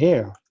game right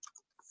here.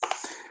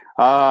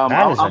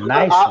 That is a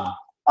nice one.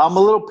 I'm a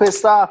little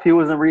pissed off he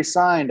wasn't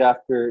re-signed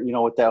after,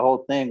 with that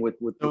whole thing with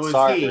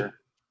Sarver.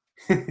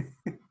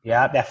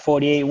 Yeah, that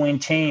 48-win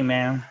team,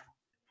 man.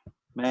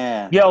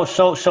 Man. Yo,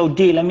 so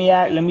D, let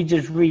me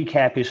just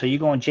recap here. So you're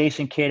going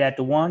Jason Kidd at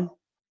the 1?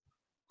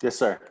 Yes,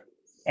 sir.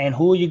 And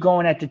who are you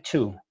going at the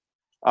 2?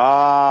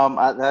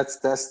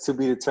 That's to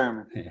be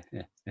determined.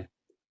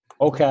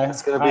 Okay.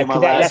 That's gonna be my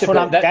last.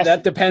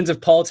 That depends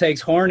if Paul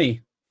takes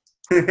Horny.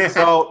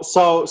 So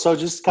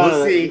just kind of.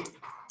 We'll see.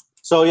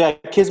 So yeah,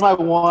 Kid's my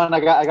 1. I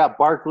got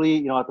Barkley,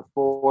 at the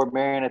 4,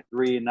 Marion at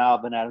 3, and now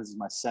Alvin Adams is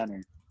my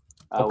center.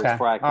 Okay.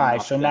 All right.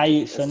 So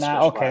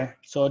now, okay.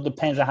 So it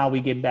depends on how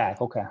we get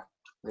back. Okay.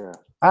 Yeah.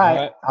 All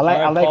right. I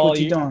like Paul, what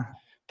you're doing.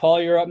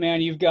 Paul, you're up,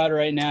 man. You've got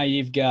right now.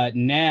 You've got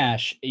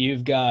Nash.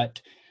 You've got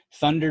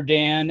Thunder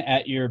Dan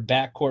at your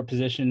backcourt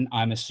position.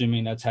 I'm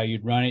assuming that's how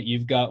you'd run it.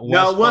 You've got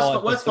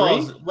Westfall's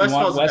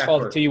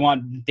at 2. You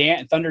want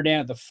Thunder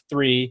Dan at the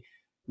 3.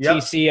 Yep.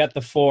 TC at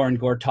the 4 and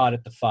Gortat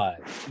at the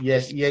 5.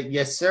 Yes,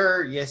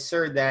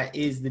 sir. That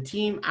is the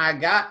team I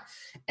got,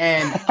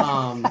 and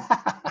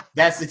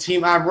that's the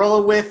team I'm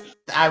rolling with.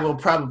 I will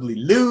probably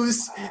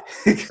lose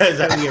because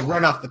I'm gonna get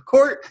run off the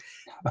court,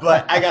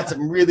 but I got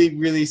some really,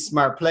 really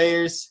smart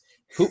players.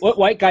 What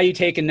white guy are you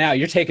taking now?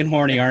 You're taking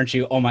Horny, aren't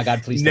you? Oh my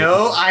God, please.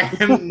 No, I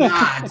am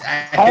not.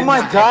 Oh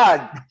my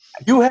God,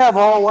 you have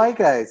all white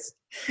guys.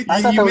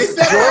 I thought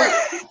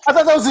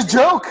that was a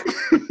joke.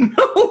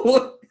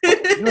 No.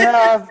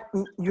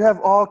 You have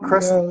all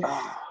crescent.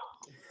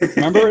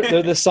 Remember,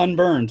 they're the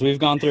sunburns. We've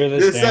gone through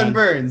this. The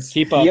sunburns.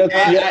 Keep up.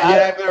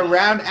 I'm going to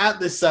round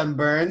out the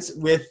sunburns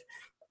with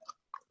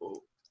a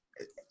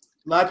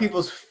lot of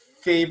people's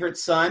favorite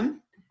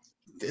son.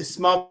 A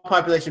small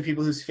population of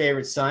people whose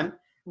favorite son.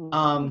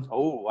 I know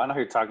who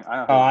you're talking.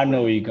 I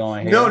know where you're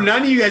going here. No,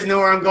 none of you guys know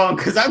where I'm going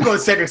because I'm going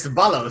Cedric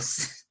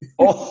Ceballos.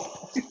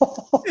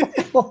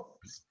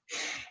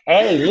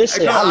 Hey,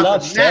 listen, I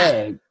love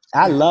Ced.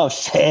 I love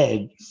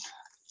Ced.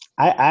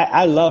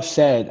 I love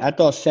Ced. I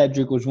thought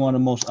Cedric was one of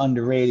the most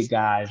underrated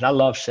guys. I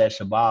love Ced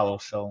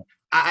Ceballos. So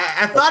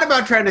I thought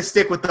about trying to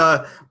stick with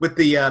the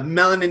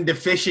melanin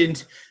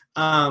deficient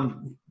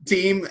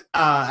team.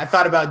 I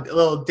thought about a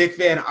little Dick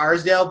Van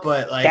Arsdale,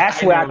 but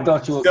that's where I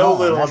thought you were going. So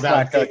little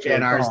about Dick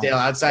Van Arsdale.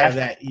 Outside of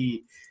that,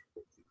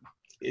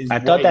 I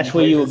thought that's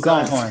where you were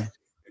going.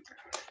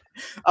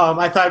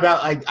 I thought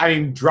about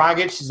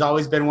Dragic has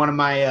always been one of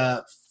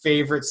my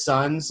favorite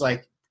sons.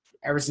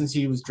 ever since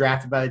he was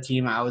drafted by the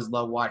team. I always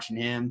loved watching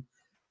him.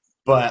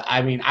 But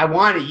I mean, I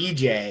wanted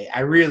EJ. I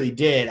really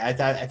did. I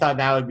thought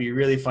that would be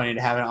really funny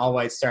to have an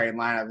all-white starting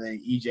lineup and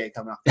then EJ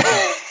coming off.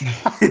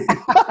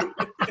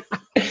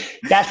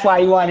 That's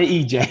why he wanted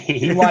EJ.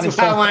 He wanted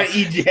I wanted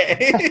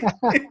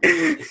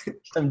EJ.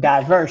 Some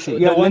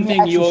diversity. The one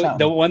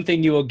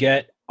thing you will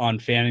get on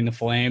Fanning the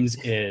Flames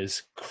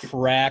is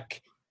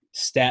crack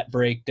stat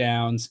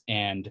breakdowns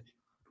and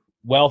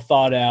well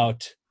thought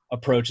out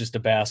approaches to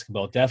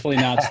basketball.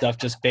 Definitely not stuff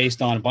just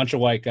based on a bunch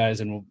of white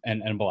guys and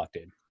black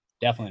dude.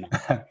 Definitely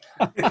not.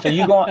 So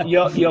you going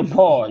your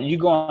Paul? You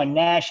going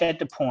Nash at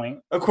the point?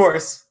 Of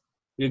course.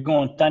 You're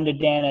going Thunder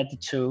Dan at the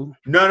 2.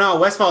 No,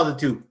 Westfall at the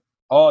 2.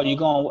 Oh, you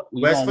going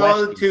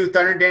Westfall at the 2,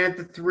 Thunder Dan at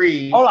the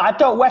 3. Oh, I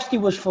thought Westy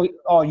was for.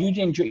 Oh, you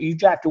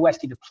drafted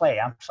Westy to play.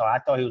 I'm sorry, I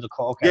thought he was a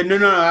call. Okay. Yeah,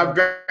 no, I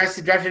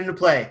drafted him to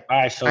play.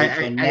 All right, so I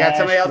got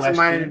somebody else in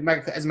mind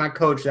as my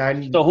coach.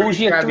 So who's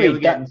your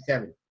 3?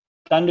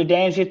 Thunder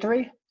Dan's your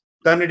 3.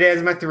 Thunder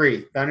Dan's my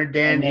 3. Thunder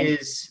Dan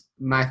is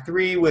my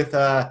 3 with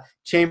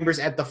Chambers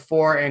at the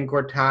 4 and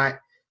Gortat.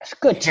 That's a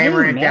good team,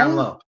 hammering man. It down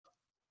low.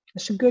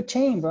 That's a good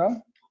team, bro.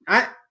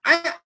 I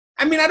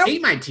mean, I don't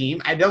hate my team.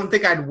 I don't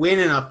think I'd win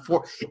in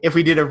if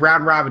we did a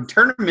round robin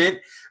tournament.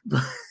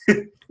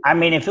 I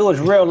mean, if it was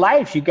real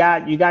life, you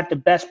got the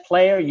best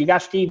player. You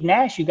got Steve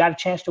Nash. You got a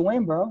chance to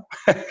win, bro.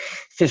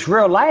 If it's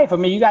real life, I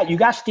mean, you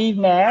got Steve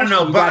Nash. I don't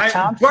know, but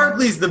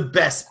Barkley's the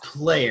best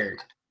player.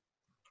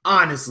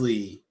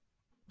 Honestly.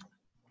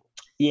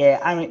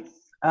 Yeah, I mean,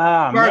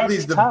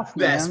 Barkley's the tough,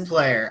 best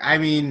player. I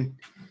mean.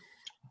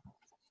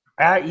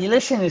 You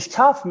listen, it's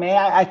tough, man.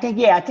 I think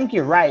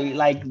you're right.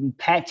 Like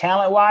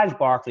talent-wise,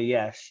 Barkley,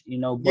 yes,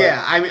 But,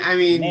 yeah, I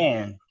mean,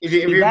 man, if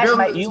you're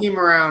building a team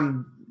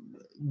around,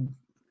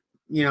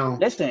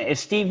 Listen,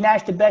 is Steve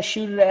Nash the best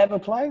shooter to ever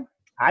play?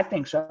 I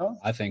think so.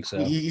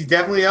 He's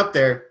definitely up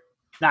there.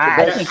 No,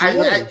 I think he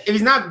is. If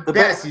he's not the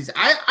best,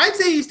 I'd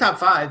say he's top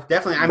 5.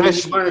 Definitely. I mean,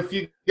 he's one of the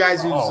few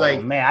guys who's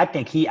man, I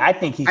think he's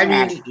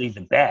actually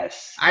the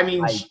best. I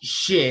mean,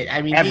 shit.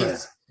 I mean, ever.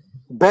 He's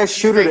best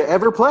shooter to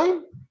ever play.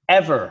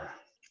 Ever.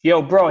 Yo,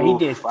 bro, he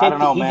did 50. I don't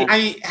know, man. I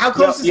mean, how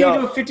close is he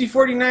to a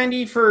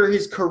 50-40-90 for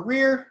his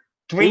career?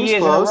 3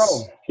 years in a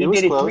row. He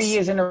did it 3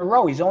 years in a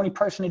row. He's the only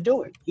person to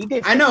do it. He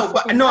did. I know,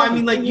 but no, I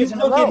mean, like you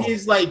look at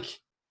his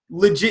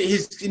legit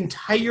his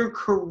entire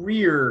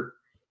career.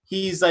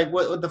 He's like,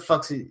 what the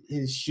fuck's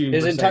his shooting?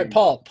 His entire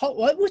Paul.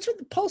 What's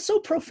with Paul's so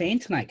profane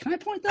tonight? Can I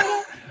point that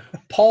out?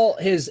 Paul,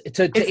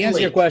 to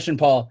answer your question,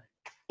 Paul.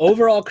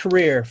 Overall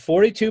career,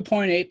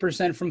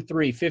 42.8% from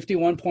 3,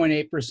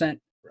 51.8%.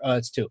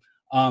 It's 2.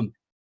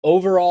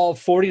 Overall,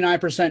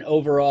 49%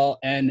 overall,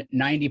 and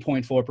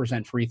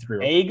 90.4% free throw.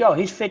 There you go.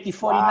 He's 50,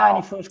 40,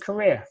 90 for his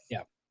career.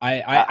 Yeah.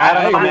 I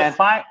don't know, man.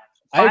 I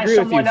agree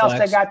with you,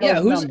 Flex. That got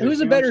those numbers,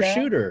 who's a better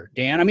shooter,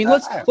 Dan? I mean,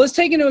 let's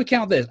take into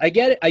account this. I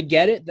get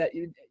it that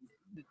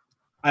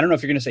I don't know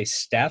if you're going to say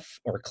Steph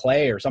or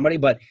Clay or somebody,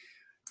 but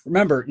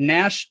remember,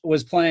 Nash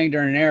was playing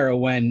during an era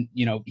when,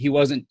 he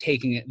wasn't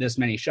taking this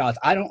many shots.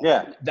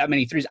 That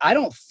many threes. I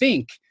don't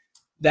think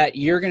that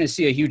you're going to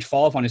see a huge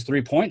fall off on his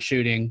 3-point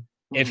shooting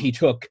if he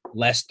took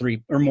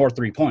more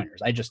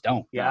 3-pointers. I just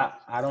don't. Yeah,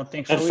 I don't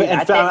think so.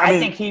 I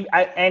think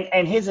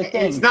here's the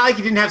thing. It's not like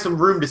he didn't have some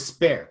room to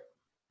spare.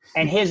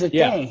 And here's the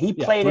thing. He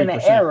played in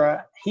an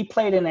era. He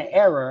played in an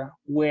era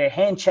where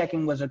hand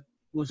checking was a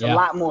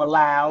lot more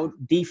loud.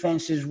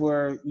 Defenses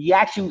you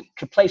actually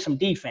could play some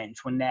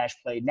defense when Nash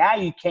played. Now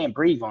you can't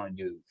breathe on a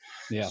dude.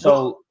 Yeah.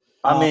 So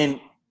I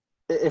mean,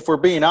 if we're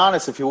being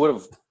honest, if you would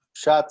have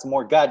shot some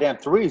more goddamn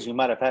threes, you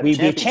might have had a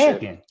championship. We'd be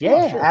champion.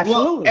 Yeah, sure.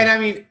 Absolutely. Well, and I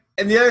mean,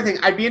 and the other thing,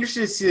 I'd be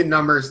interested to see the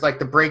numbers, like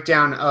the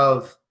breakdown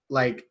of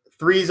like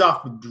threes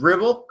off the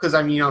dribble, because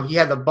I mean, he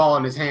had the ball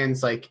in his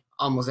hands like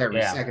almost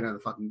every second of the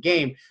fucking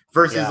game,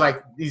 versus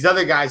like these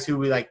other guys who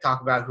we like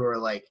talk about who are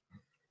like,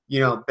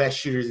 best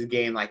shooters of the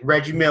game, like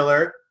Reggie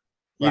Miller,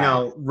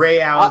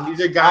 Ray Allen.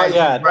 These are guys.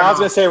 I was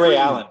gonna say Ray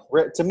Allen.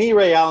 To me,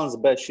 Ray Allen's the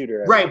best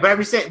shooter. Right, but I'm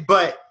just saying,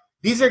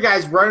 these are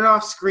guys running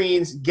off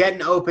screens,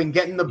 getting open,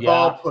 getting the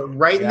ball put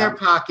right in their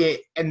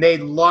pocket, and they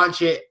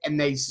launch it and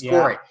they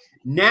score it.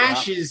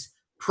 Nash is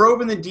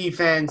probing the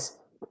defense,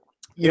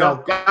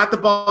 got the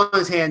ball in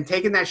his hand,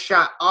 taking that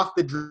shot off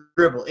the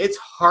dribble. It's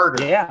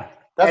harder. Yeah.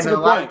 That's a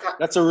good point.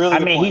 That's a really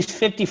good point. He's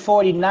 50,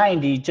 40,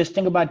 90. Just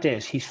think about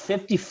this. He's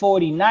 50,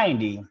 40,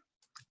 90.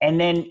 And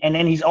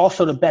then he's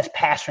also the best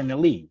passer in the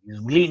league. He's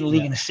leading the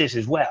league in assists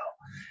as well.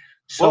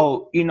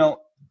 So, I'm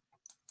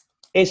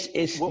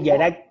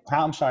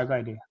sorry, go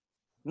ahead, Dave.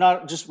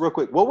 No, just real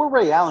quick. What were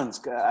Ray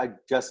Allen's,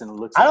 Justin,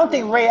 looks I don't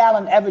think Ray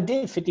Allen ever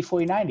did 50,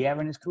 40, 90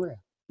 ever in his career.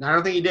 No, I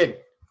don't think he did.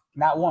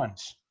 Not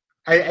once.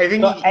 I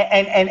think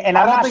I'm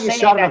not saying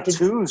shot enough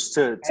twos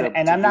to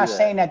and I'm not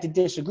saying that to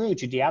disagree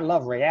with you, D. I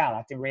love Ray Allen.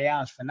 I think Ray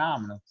Allen's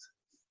phenomenal.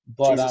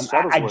 But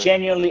I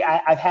genuinely,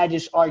 I've had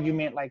this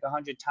argument like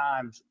 100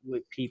 times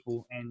with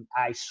people, and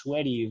I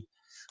swear to you,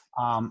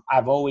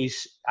 I've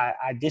always,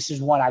 this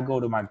is one I go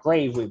to my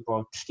grave with,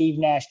 bro. Steve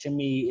Nash to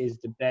me is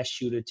the best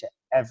shooter to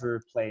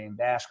ever play in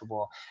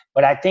basketball.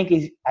 But I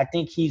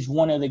think he's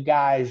one of the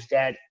guys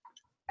that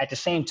at the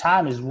same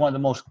time is one of the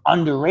most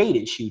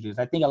underrated shooters.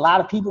 I think a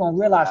lot of people don't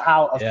realize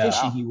how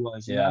efficient he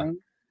was. You know what I mean?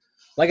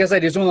 Like I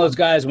said, he's one of those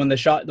guys when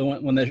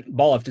the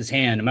ball left his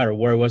hand, no matter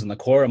where it was in the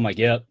court, I'm like,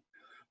 yep.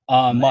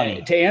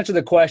 Money. To answer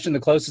the question, the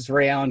closest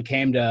Ray Allen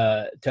came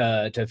to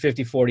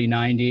 50, 40,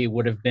 90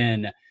 would have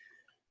been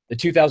the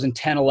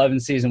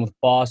 2010-11 season with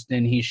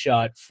Boston. He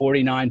shot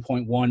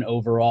 49.1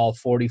 overall,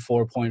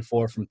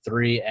 44.4 from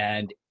three,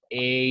 and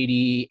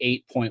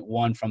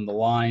 88.1 from the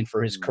line.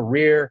 For his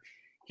career,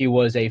 he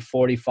was a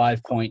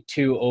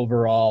 45.2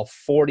 overall,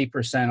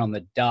 40% on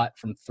the dot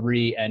from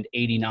three, and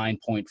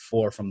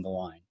 89.4 from the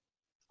line.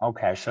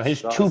 Okay, so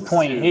his 2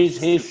 point,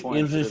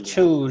 his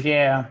twos,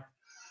 yeah.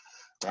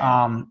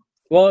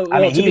 Well, I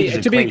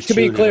mean, to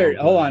be clear,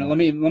 hold on. Let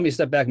me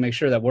step back and make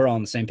sure that we're all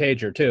on the same page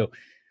here too.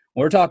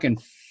 We're talking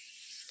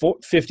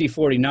 50,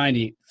 40,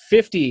 90.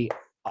 50,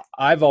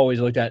 I've always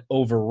looked at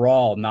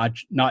overall, not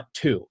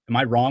two. Am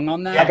I wrong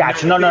on that? I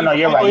got you. No,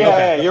 you're right.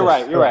 Yeah, you're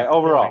right.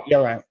 Overall.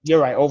 You're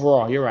right.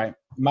 Overall, you're right.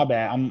 My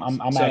bad. I'm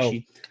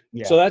actually.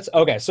 Yeah. So that's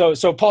okay. So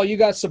Paul, you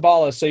got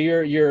Sabala. So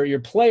your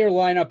player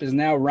lineup is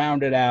now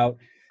rounded out.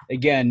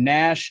 Again,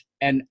 Nash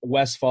and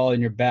Westphal in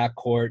your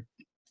backcourt,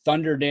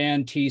 Thunder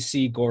Dan,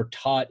 TC,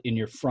 Gortat in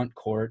your front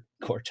court,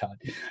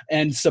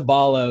 and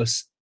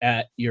Sabalos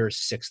at your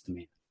sixth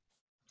man.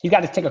 You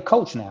got to take a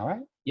coach now, right?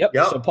 Yep.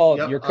 So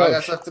Paul, your coach.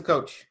 That's left the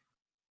coach.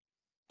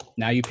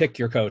 Now you pick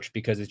your coach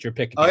because it's your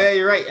pick. Oh yeah,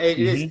 you're right. It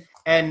is.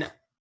 And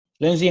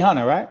Lindsey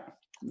Hunter, right?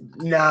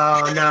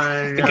 No.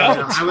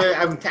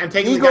 I'm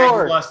taking the guy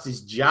who lost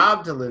his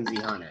job to Lindsey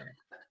Hunter.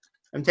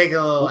 I'm taking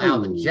a little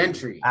Alvin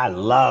Gentry. I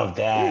love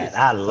that.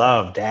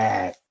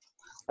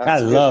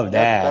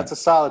 That's a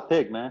solid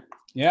pick, man.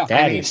 Yeah.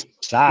 Is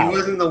solid. He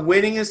wasn't the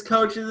winningest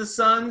coach of the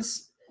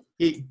Suns,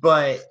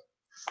 but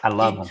I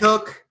love him. He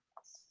took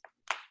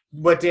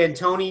what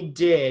D'Antoni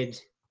did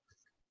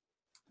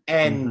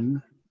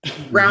and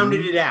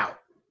rounded it out.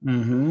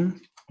 Mm-hmm.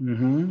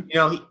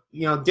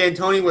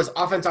 D'Antoni was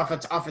offense,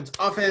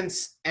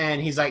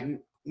 and he's like,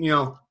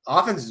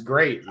 offense is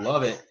great,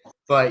 love it,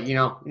 but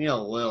you need a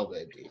little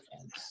bit of defense.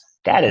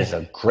 That is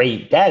a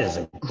great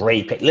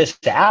pick. Listen,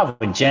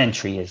 Alvin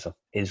Gentry is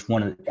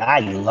one of I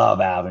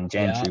love Alvin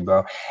Gentry,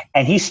 bro.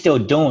 And he's still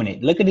doing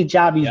it. Look at the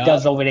job he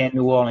does over there in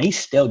New Orleans. He's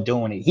still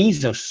doing it.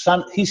 He's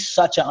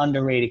such an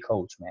underrated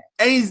coach, man.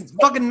 And he's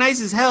fucking nice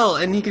as hell,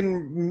 and he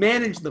can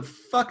manage the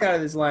fuck out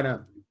of this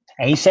lineup.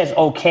 And he says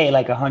okay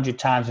like 100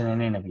 times in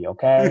an interview,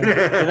 okay?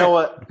 You know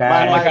what? Okay.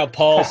 I like how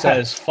Paul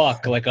says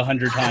fuck like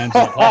 100 times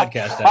in a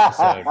podcast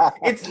episode.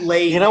 It's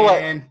late, you know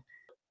man. What?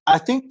 I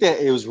think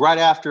that it was right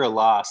after a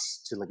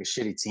loss to like a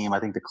shitty team. I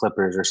think the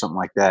Clippers or something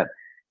like that.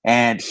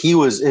 And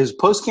his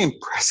post-game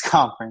press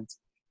conference,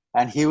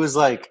 and he was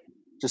like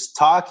just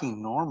talking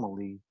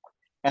normally.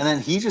 And then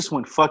he just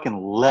went fucking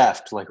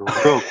left like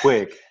real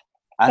quick.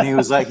 And he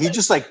was like,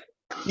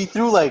 he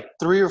threw like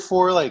 3 or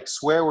 4 like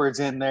swear words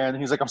in there. And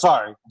he was like, I'm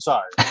sorry.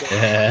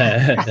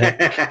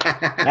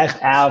 That's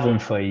Alvin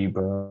for you,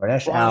 bro.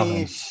 That's funny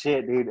Alvin.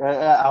 Shit, dude.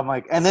 I'm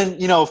like, and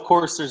then, of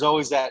course, there's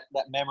always that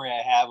memory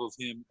I have of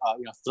him,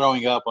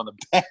 throwing up on the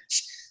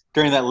bench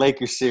during that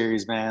Lakers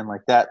series, man.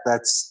 Like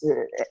that's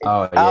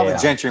Alvin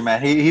Gentry,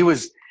 man. He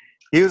was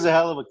a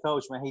hell of a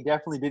coach, man. He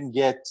definitely didn't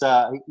get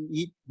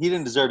he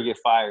didn't deserve to get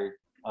fired.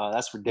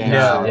 That's for damn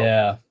sure.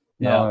 Yeah.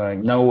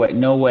 No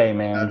way,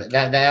 man.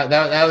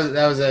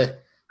 That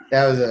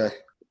was a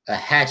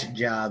hatchet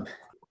job.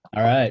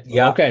 All right.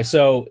 Yeah. Okay.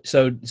 So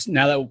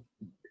now that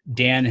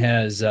Dan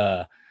has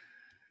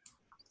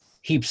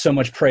heaped so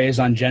much praise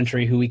on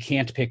Gentry, who he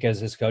can't pick as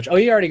his coach. Oh,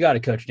 you already got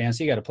a coach, Dan.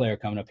 So you got a player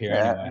coming up here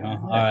anyway, huh?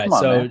 All right.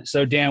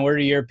 So Dan, where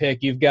do your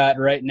pick? You've got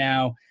right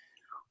now.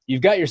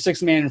 You've got your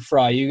 6-man in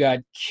Fry. You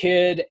got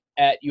Kidd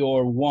at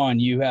your 1.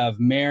 You have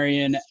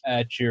Marion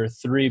at your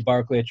 3,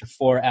 Barkley at your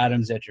 4,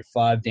 Adams at your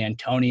 5,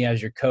 D'Antoni as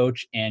your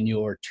coach, and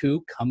your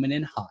 2 coming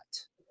in hot.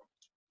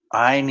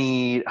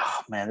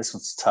 This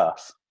one's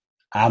tough.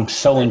 I'm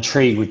so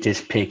intrigued with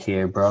this pick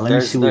here, bro. Let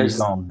me see where he's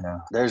going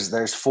now.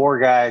 There's 4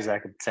 guys I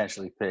could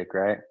potentially pick,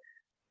 right?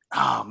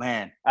 Oh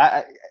man,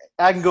 I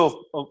can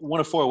go one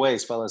of 4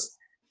 ways, fellas.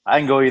 I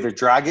can go either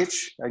Dragic,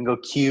 I can go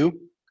Q,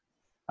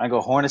 I can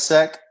go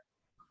Hornacek,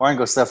 or I can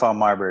go Stephon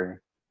Marbury.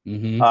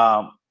 Mm-hmm.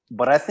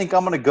 But I think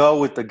I'm going to go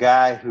with the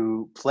guy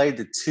who played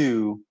the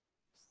 2.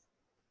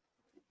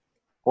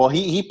 Well,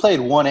 he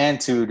played 1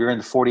 and 2 during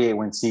the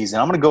 48-win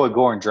season. I'm going to go with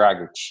Goran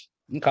Dragic.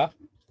 Okay.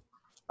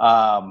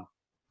 I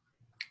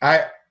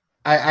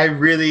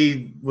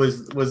really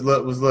was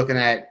looking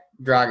at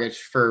Dragic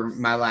for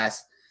my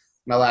last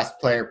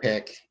player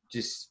pick,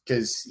 just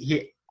because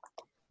he,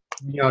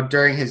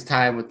 during his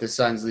time with the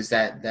Suns, at least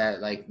that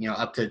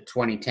up to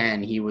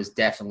 2010, he was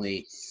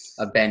definitely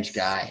a bench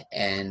guy,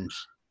 and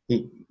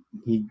he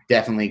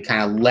definitely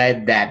kind of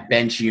led that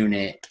bench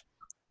unit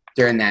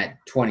during that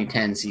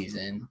 2010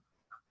 season.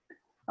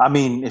 I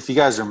mean, if you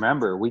guys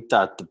remember, we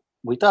thought the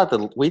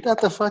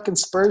fucking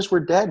Spurs were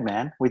dead,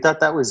 man. We thought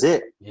that was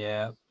it.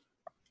 Yeah.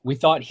 We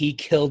thought he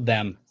killed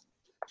them.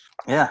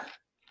 Yeah.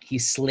 He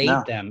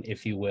slayed them,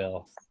 if you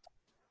will.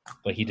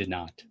 But he did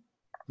not.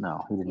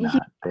 No, he did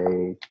not.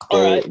 They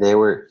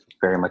were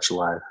very much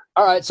alive.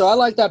 All right, so I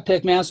like that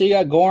pick, man. So you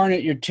got Goran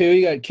at your 2.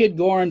 You got Kid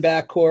Goran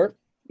backcourt,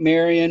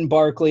 Marion,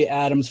 Barkley,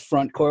 Adams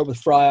front court with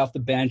Fry off the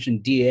bench,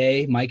 and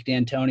DA, Mike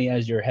D'Antoni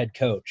as your head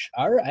coach.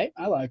 All right,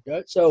 I like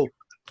that. So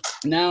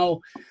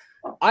now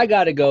I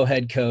got to go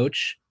head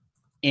coach,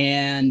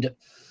 and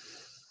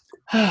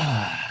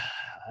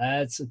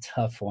that's a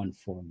tough one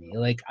for me.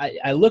 Like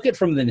I look at it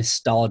from the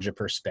nostalgia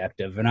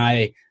perspective, and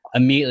I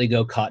immediately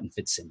go Cotton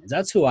Fitzsimmons.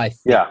 That's who I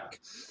think. Yeah.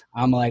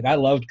 I'm like, I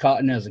loved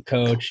Cotton as a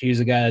coach.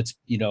 He's a guy that's,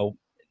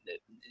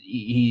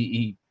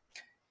 he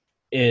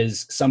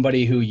is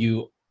somebody who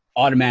you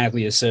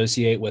automatically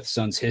associate with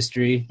Suns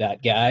history,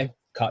 that guy,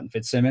 Cotton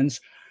Fitzsimmons.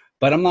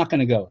 But I'm not going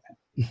to go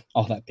with him,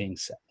 all that being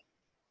said.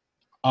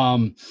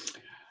 I'm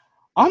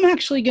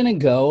actually going to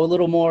go a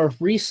little more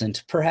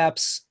recent,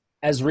 perhaps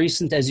as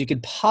recent as you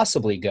could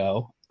possibly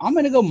go. I'm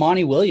going to go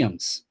Monty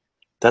Williams.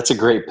 That's a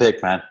great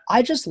pick, man.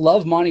 I just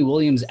love Monty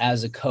Williams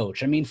as a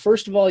coach. I mean,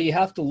 first of all, you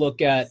have to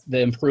look at the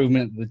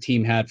improvement the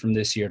team had from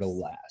this year to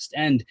last.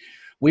 And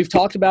we've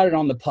talked about it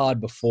on the pod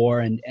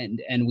before, and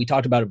we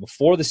talked about it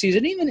before the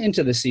season, even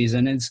into the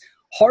season. And it's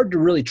hard to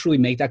really truly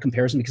make that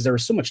comparison because there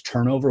was so much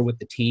turnover with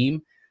the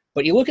team.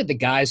 But you look at the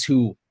guys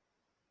who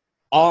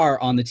are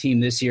on the team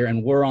this year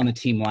and were on the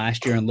team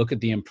last year and look at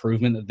the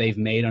improvement that they've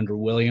made under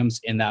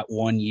Williams in that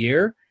 1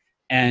 year,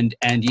 and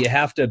you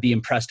have to be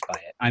impressed by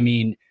it. I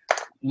mean,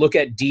 look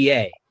at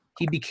DA.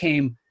 He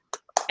became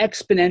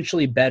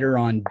exponentially better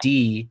on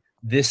D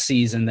this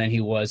season than he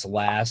was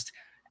last.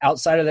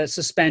 Outside of that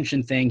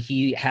suspension thing,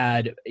 he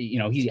had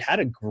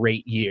a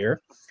great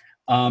year.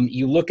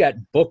 You look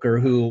at Booker,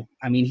 who,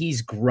 I mean,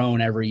 he's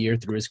grown every year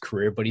through his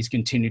career, but he's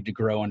continued to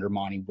grow under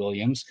Monty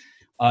Williams.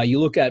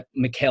 You look at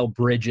Mikal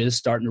Bridges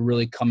starting to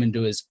really come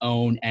into his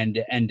own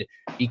and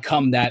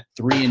become that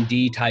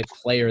 3-and-D type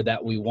player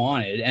that we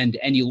wanted.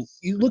 And you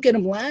look at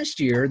him last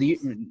year,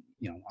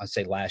 I'd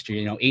say last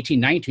year, 18,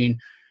 19,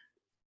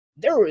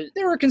 there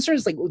were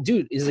concerns like, well,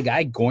 dude, is the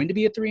guy going to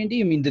be a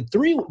 3-and-D? I mean,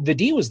 the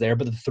D was there,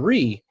 but the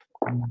 3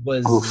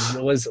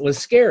 was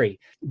scary.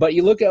 But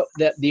you look at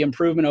the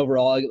improvement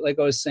overall, like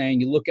I was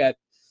saying, you look at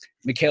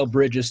Mikal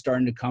Bridges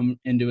starting to come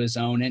into his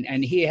own,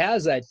 and he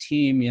has that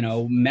team,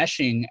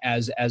 meshing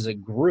as a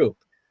group.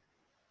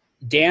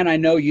 Dan, I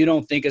know you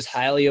don't think as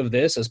highly of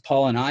this as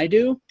Paul and I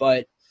do,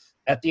 but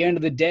at the end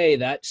of the day,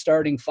 that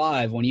starting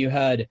 5, when you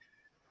had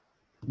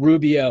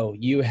Rubio,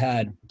 you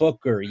had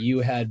Booker,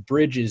 you had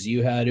Bridges,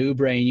 you had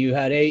Oubre, and you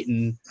had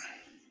Ayton,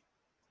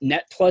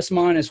 net plus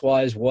minus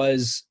wise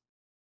was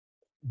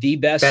the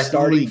best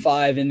starting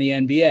 5 in the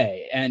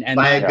NBA. And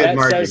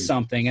that says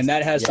something, and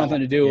that has something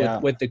to do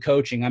with the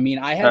coaching. I mean,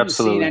 I haven't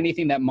seen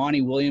anything that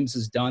Monty Williams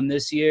has done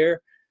this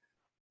year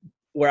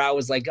where I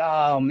was like,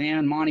 oh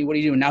man, Monty, what are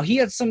you doing? Now he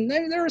had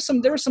there were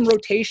some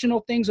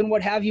rotational things and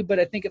what have you, but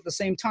I think at the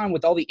same time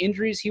with all the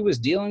injuries he was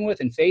dealing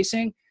with and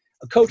facing,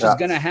 a coach is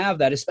going to have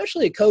that,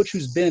 especially a coach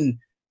who's been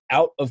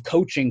out of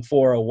coaching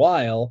for a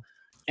while.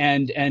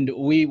 And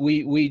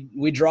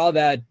we draw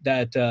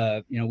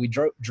that we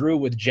drew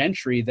with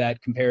Gentry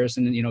that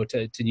comparison,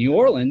 to New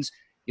Orleans.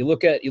 You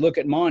look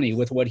at Monty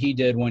with what he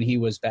did when he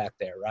was back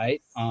there,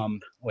 right?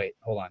 Wait,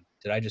 hold on.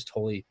 Did I just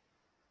totally?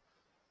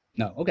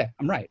 No. Okay,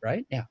 I'm right?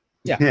 Yeah.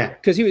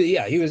 Because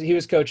he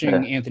was coaching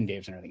Anthony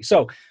Davis and everything.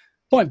 So,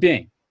 point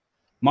being,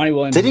 Monty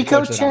Williams. Did he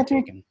coach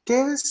Anthony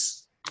Davis?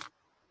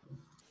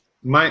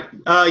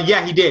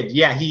 He did.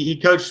 Yeah, he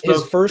coached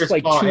his first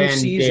Chris Paul 2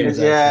 seasons.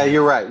 Yeah,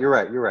 you're right.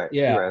 Yeah, you're right.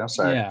 I'm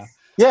sorry.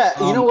 Yeah,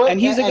 you know what?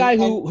 And he's a guy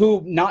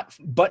who not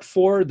but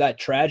for that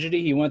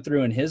tragedy he went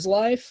through in his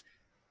life,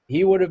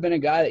 he would have been a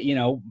guy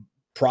that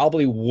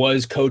probably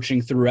was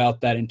coaching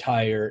throughout that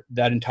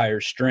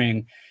entire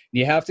string.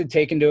 You have to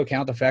take into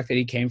account the fact that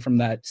he came from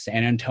that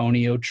San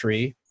Antonio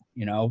tree.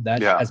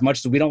 As much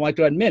as we don't like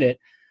to admit it,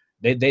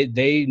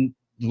 they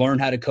learned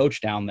how to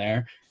coach down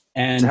there.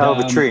 And it's a hell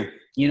of a tree.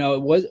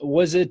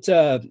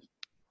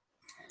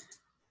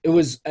 It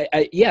was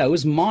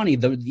Monty.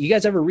 You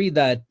guys ever read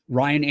that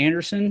Ryan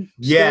Anderson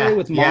story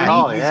with Monty?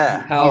 Oh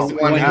yeah. How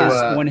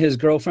when his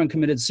girlfriend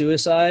committed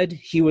suicide,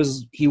 he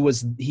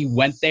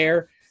went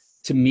there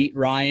to meet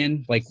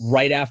Ryan like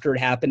right after it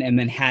happened, and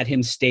then had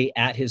him stay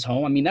at his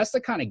home. I mean, that's the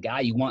kind of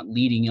guy you want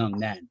leading young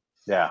men.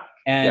 Yeah.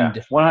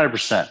 And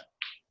 100%.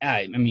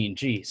 I mean,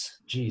 geez.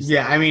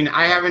 Yeah, I mean,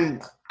 I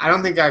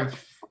don't think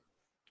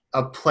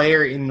a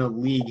player in the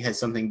league has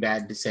something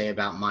bad to say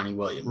about Monty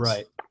Williams.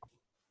 Right.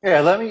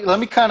 Yeah, let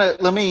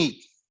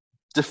me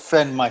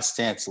defend my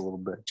stance a little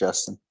bit,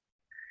 Justin.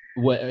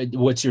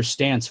 What's your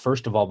stance,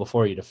 first of all,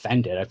 before you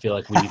defend it? I feel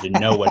like we need to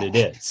know what it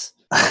is.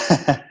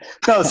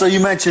 No, so you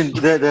mentioned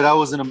that I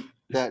wasn't a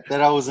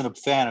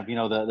fan of,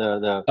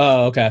 the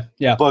oh, okay.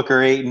 Yeah.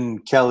 Booker, Ayton,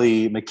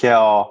 Kelly,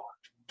 Mikal,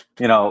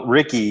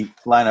 Ricky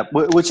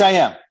lineup, which I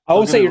am. I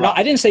won't say you're not.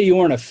 I didn't say you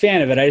weren't a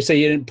fan of it. I just say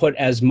you didn't put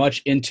as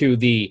much into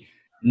the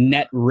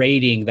net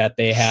rating that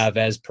they have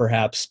as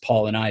perhaps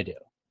Paul and I do.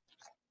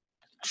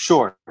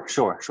 Sure.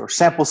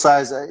 Sample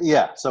size,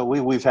 So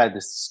we've had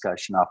this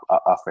discussion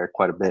off air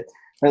quite a bit.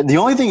 The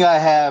only thing I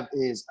have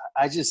is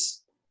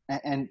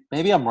and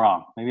maybe I'm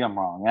wrong.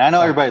 And I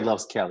know everybody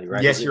loves Kelly,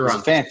 right? Yes, you're wrong.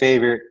 He's a fan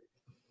favorite.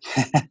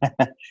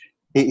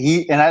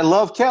 he and I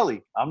love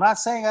Kelly. I'm not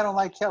saying I don't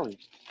like Kelly.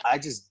 I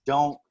just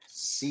don't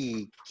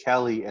see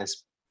Kelly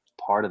as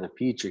part of the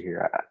future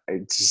here. I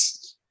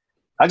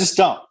just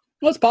don't.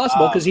 Well, it's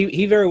possible because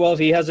he very well, if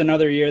he has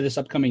another year this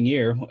upcoming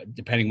year,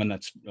 depending when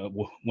that's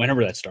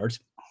whenever that starts,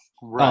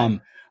 right?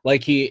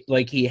 Like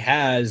he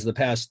has the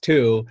past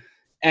two,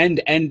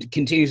 and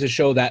continues to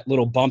show that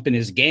little bump in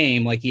his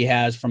game, like he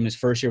has from his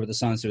first year with the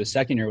Suns to his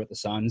second year with the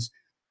Suns.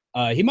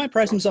 He might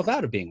price himself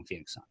out of being a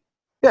Phoenix Sun.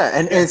 Yeah,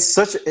 and it's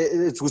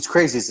what's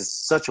crazy is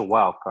it's such a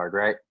wild card,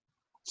 right?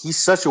 He's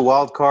such a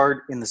wild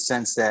card in the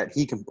sense that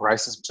he can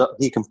price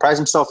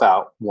himself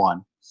out.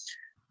 1,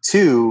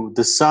 2,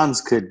 the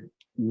Suns could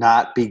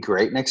not be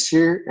great next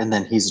year, and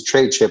then he's a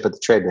trade chip at the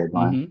trade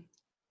deadline, mm-hmm.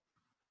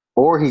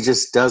 or he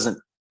just doesn't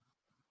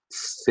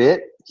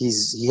fit.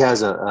 He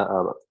has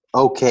a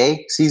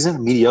okay season, a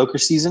mediocre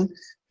season,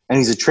 and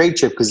he's a trade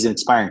chip because he's an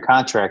expiring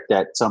contract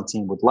that some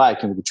team would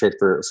like, and we could trade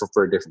for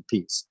a different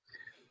piece.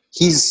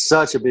 He's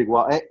such a big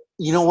wild.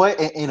 You know what?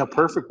 In a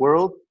perfect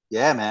world,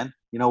 yeah, man.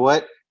 You know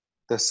what?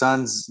 The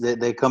Suns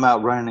they come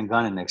out running and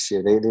gunning next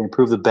year. They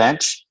improve the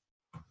bench.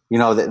 You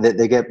know,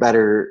 they get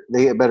better.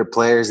 They get better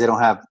players. They don't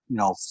have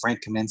Frank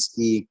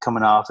Kaminsky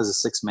coming off as a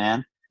sixth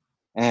man,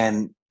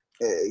 and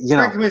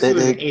Frank Kaminsky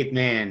was an eighth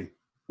man.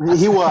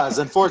 He was.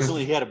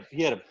 Unfortunately, he had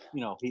a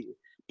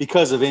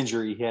because of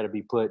injury he had to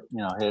be put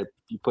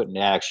into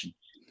action.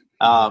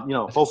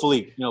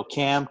 Hopefully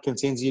Cam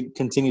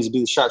continues to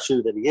be the shot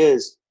shooter that he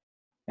is,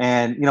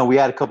 and we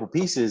add a couple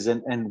pieces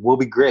and we'll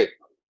be great.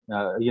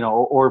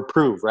 Or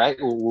improve, right?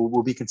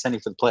 We'll be contending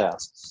for the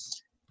playoffs.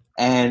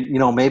 And,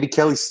 maybe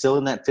Kelly's still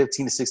in that $15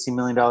 to $16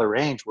 million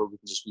range where we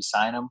can just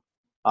re-sign him.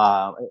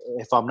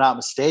 If I'm not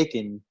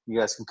mistaken, you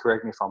guys can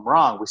correct me if I'm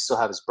wrong, we still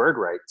have his bird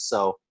rights.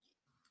 So,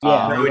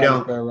 no, we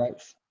don't.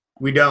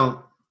 We don't.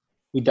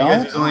 We don't?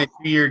 Because it's only a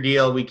 2-year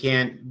deal. We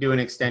can't do an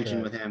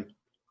extension with him.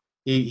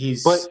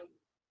 He's. But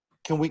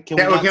can we go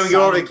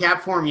over the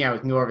cap for him? Yeah, we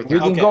can go over the cap. We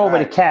can go over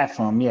the cap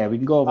for him. Yeah, we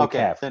can go over the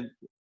cap. Then,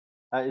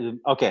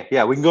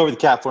 yeah, we can go over the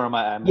cap for him.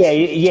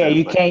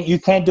 You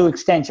can't do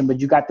extension, but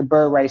you got the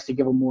bird rights to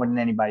give him more than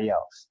anybody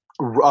else.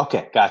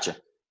 Okay, gotcha.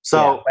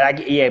 So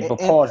but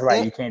Paul's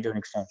right. You can't do an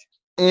extension.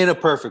 In a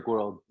perfect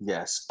world,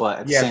 yes, but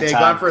at the same if they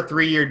time, gone for a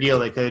 3-year deal,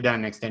 they could have done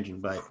an extension,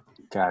 but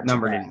gotcha,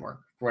 number didn't work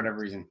for whatever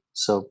reason.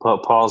 So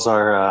Paul's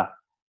our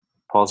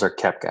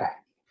cap guy.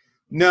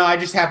 No, I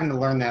just happened to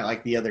learn that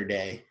like the other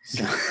day.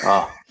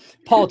 So.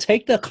 Paul,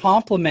 take the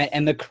compliment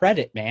and the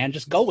credit, man.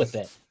 Just go with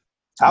it.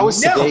 I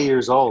was 8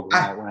 years old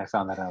when I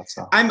found that out.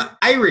 So I'm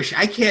Irish.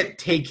 I can't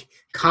take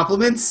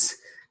compliments.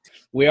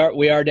 We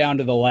are down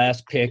to the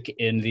last pick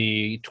in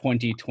the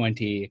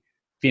 2020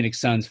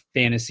 Phoenix Suns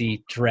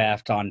fantasy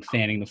draft on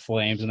Fanning the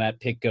Flames, and that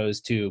pick goes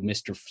to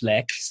Mr.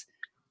 Flex,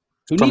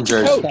 who needs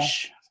a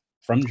coach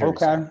from Jersey.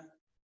 Okay,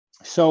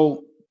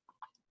 so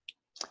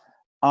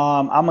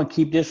I'm gonna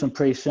keep this one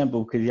pretty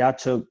simple because y'all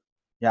took.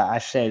 Yeah, I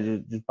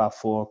said there's about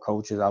 4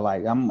 coaches I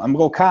like. I'm gonna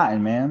go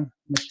Cotton, man,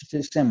 Mr.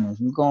 Fitzsimmons.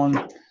 I'm going.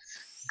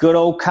 Good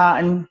old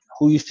Cotton,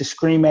 who used to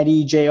scream at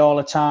EJ all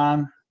the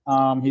time.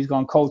 He's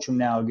going to coach him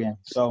now again.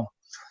 So,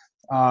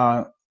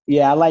 I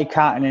like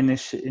Cotton in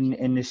this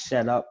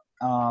setup.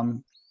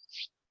 I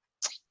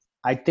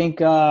think.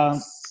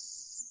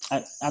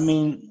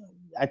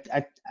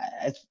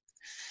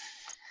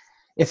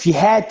 If you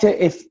had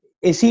to,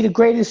 is he the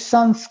greatest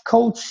Suns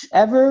coach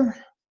ever?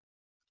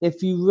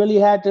 If you really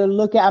had to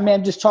look at,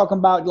 I'm just talking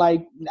about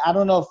I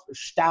don't know if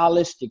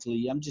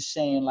stylistically. I'm just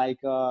saying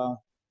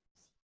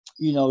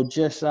he's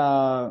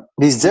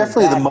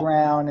definitely the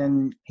background,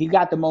 and he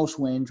got the most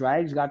wins,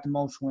 right? He's got the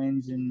most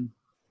wins, and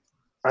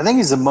I think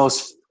he's the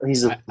most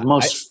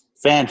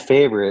fan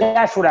favorite.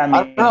 That's what I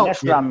mean.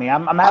 That's what I mean.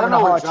 I'm having a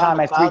hard time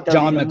at 3:30.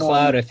 John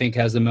McLeod, I think,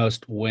 has the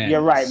most wins.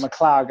 You're right.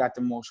 McLeod got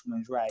the most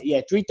wins, right?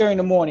 Yeah, 3:30 in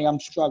the morning. I'm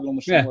struggling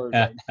with some words.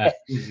 Right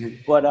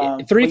but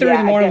 3:30 in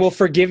the morning, we'll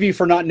forgive you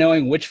for not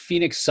knowing which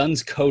Phoenix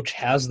Suns coach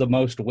has the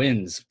most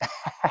wins,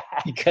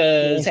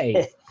 because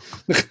hey.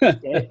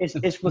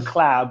 it's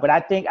McLeod, but I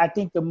think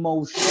the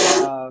most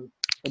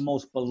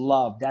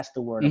beloved. That's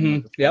the word.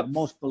 Mm-hmm. Yep. The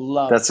most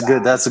beloved.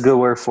 That's a good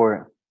word for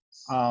it.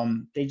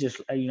 They just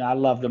I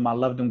loved them. I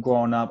loved them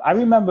growing up. I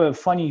remember a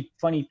funny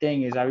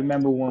thing is I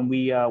remember when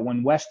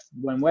when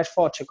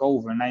Westfall took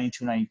over in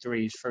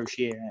 92-93, his first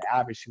year, and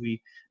obviously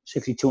we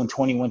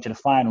 62-20 went to the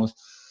finals.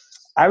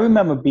 I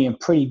remember being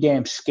pretty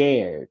damn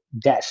scared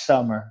that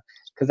summer.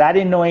 Because I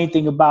didn't know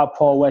anything about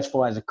Paul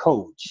Westphal as a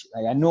coach.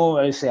 I knew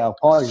I say,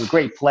 Paul is a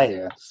great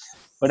player,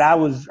 but I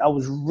was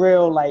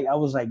real I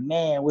was like,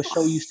 man, we're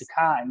so used to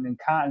Cotton, and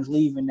Cotton's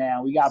leaving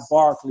now. We got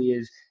Barkley.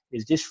 Is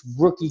this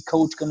rookie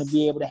coach going to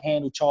be able to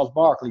handle Charles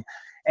Barkley?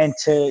 And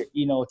to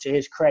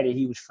his credit,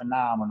 he was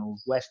phenomenal.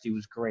 Westy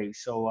was great.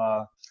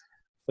 So,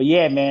 but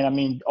yeah,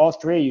 man. All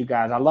 3 of you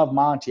guys. I love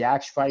Monty.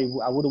 Actually,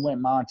 I would have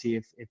went Monty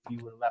if you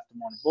would have left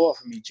him on the board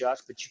for me,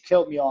 Just. But you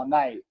killed me all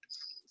night.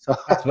 So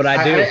that's what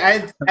I do.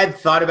 I had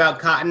thought about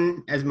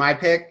Cotton as my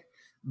pick,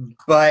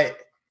 but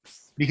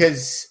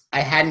because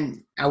I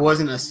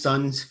wasn't a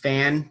Suns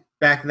fan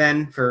back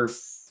then for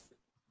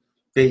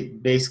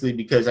basically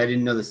because I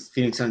didn't know the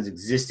Phoenix Suns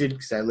existed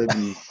because I lived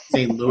in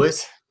St.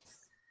 Louis.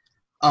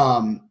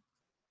 I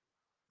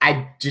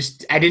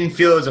didn't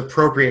feel it was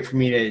appropriate for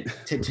me to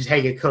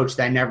take a coach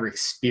that I never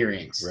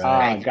experienced.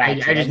 Right.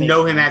 I just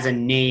know him as a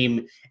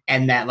name,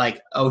 and that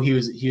he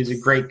was a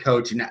great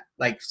coach, and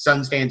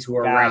Suns fans who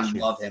are around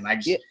love him.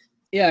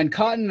 And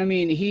Cotton, I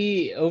mean,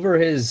 he over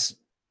his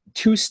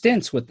 2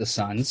 stints with the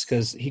Suns,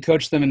 because he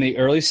coached them in the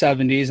early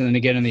 70s and then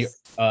again in the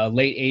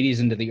late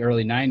 80s into the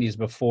early 90s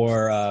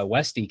before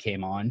Westy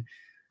came on.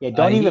 Yeah,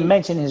 don't even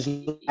mention his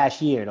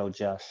last year though,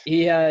 Just.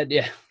 He had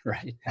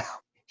right.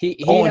 He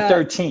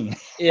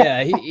 0-13.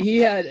 Yeah,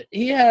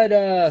 he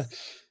had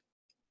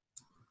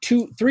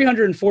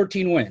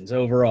 314 wins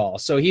overall.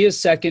 So he is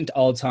second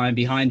all time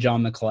behind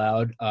John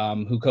McLeod,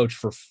 who coached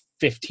for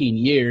 15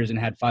 years and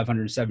had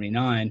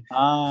 579.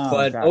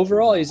 But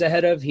overall, he's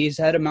had a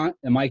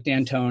Mike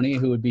D'Antoni,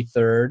 who would be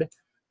third,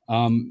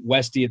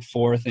 Westy at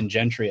fourth, and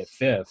Gentry at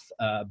fifth.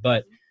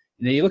 But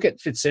you look at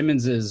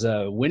Fitzsimmons's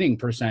winning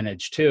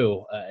percentage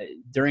too.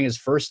 During his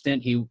first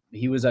stint, he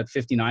was at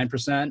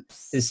 59%.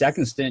 His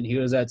second stint, he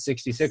was at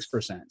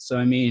 66%. So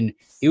I mean,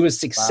 he was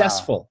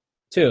successful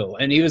too,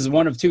 and he was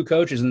one of 2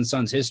 coaches in the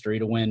Suns' history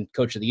to win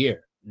Coach of the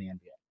Year in the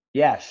NBA.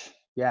 Yes.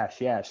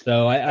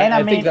 So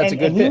I think that's a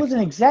good pick. He was an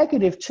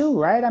executive too,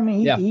 right? I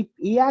mean,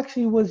 he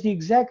actually was the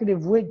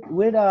executive with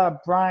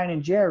Brian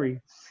and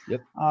Jerry.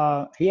 Yep.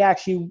 He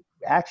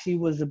actually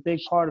was a big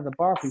part of the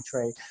Barkley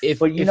trade.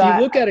 If you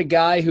look at a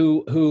guy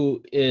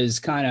who is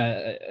kind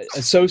of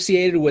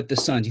associated with the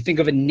Suns, you think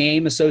of a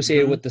name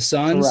associated with the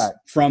Suns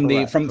from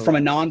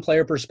a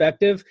non-player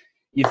perspective,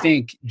 you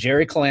think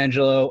Jerry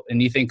Colangelo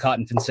and you think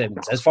Cotton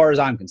Fitzsimmons. As far as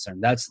I'm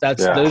concerned, those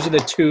are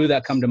the 2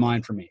 that come to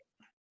mind for me.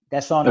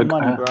 That's on the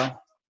money, bro.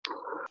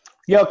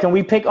 Yo, can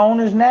we pick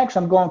owners next?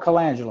 I'm going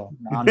Colangelo.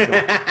 No, I'm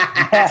joking.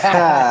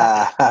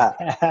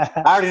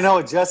 I already know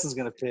what Justin's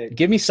going to pick.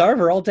 Give me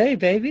Sarver all day,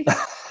 baby.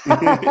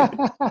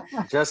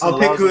 I'll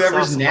pick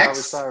whoever's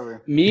next.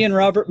 Me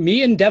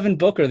and Devin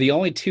Booker are the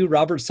only 2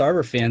 Robert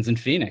Sarver fans in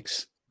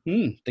Phoenix.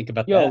 Think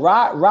about that. Yo,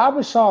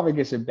 Robert Sarver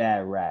gets a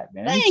bad rap,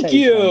 man. Thank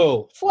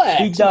you. Flex,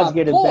 he does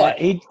get a bad.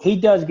 He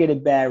does get a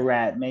bad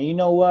rap, man. You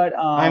know what?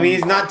 I mean,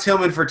 he's not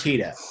Tillman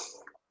Fertitta.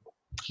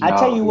 I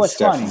tell you what's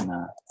funny.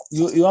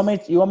 You want me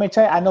to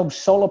tell you? I know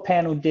Solar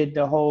Panel did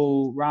the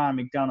whole Ryan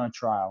McDonough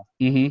trial.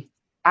 Mm-hmm.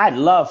 I'd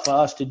love for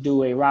us to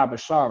do a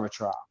Robert Sarver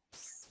trial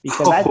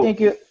because I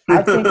think it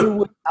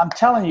would. I'm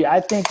telling you,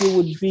 I think it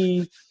would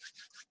be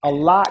a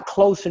lot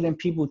closer than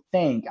people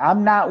think.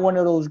 I'm not one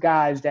of those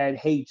guys that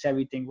hates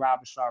everything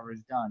Robert Sarver has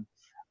done.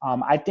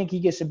 I think he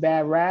gets a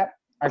bad rap.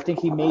 I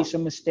think he made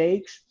some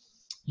mistakes,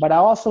 but I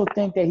also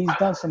think that he's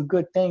done some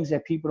good things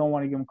that people don't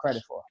want to give him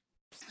credit for.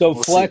 So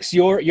Flex,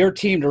 your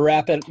team to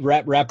wrap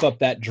up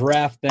that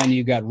draft. Then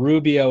you've got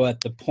Rubio at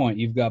the point.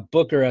 You've got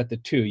Booker at the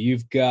 2.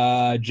 You've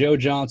got Joe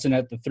Johnson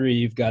at the 3.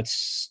 You've got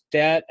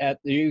Stat at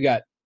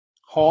the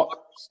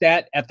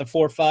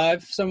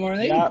 4-5 somewhere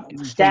there. Yeah,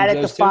 Stat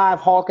at the 5,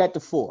 Hawk at the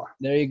 4.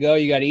 There you go.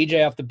 You got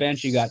EJ off the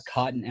bench. You got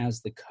Cotton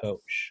as the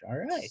coach. All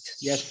right.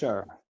 Yes,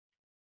 sir.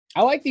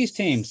 I like these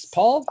teams.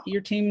 Paul,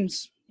 your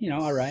team's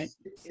all right.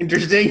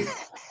 Interesting.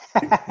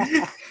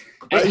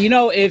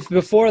 If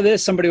before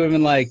this somebody would have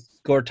been like,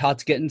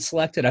 Gortat's getting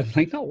selected, I'm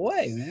like, no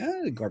way,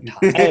 man.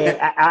 Gortat. Hey,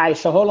 all right,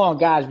 so hold on,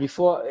 guys.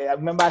 Before,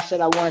 remember I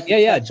said I wanted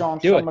to touch on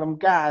some of them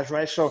guys,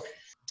 right? So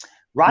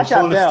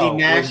Raja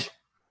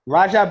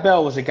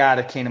Bell was a guy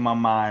that came to my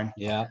mind.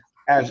 Yeah.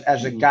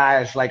 As a guy,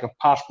 as like a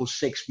possible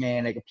 6th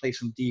man that could play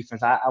some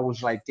defense. I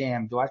was like,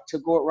 damn, do I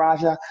go with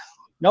Raja?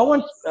 No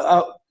one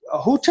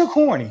who took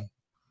Horny?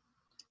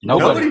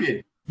 Nobody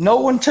did. No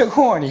one took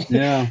Horny.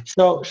 Yeah.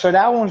 So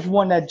that one's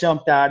one that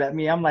jumped out at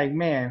me. I'm like,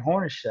 man,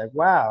 Hornacek.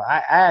 Wow.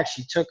 I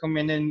actually took him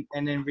and then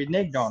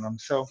reneged on him.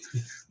 So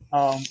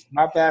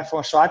my bad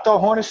for him. So I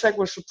thought Hornacek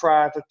was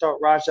surprised. I thought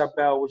Raja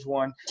Bell was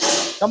one.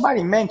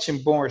 Somebody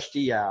mentioned Boris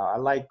Diaw. I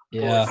like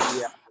Boris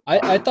Diaw.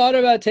 I thought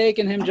about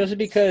taking him just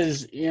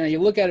because, you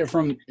look at it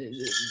from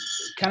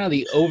kind of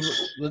the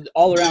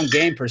all-around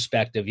game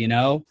perspective,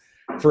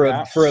 For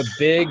a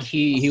big,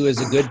 he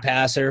was a good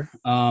passer,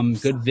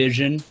 good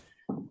vision.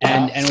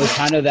 And was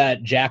kind of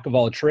that jack of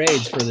all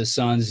trades for the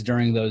Suns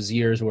during those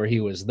years where he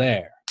was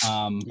there.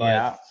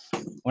 But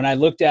when I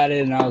looked at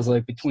it and I was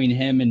like between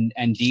him and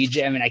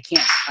DJ, I mean,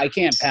 I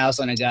can't pass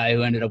on a guy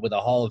who ended up with a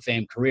Hall of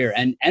Fame career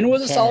and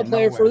was a solid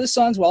player for the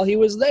Suns while he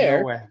was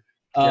there.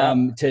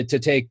 To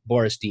take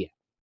Boris Diaw.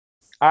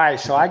 All right,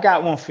 so I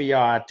got one for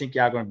y'all. I think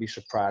y'all gonna be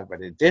surprised by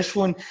it. This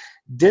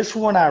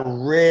one I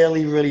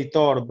really, really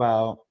thought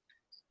about.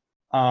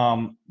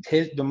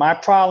 My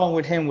problem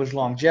with him was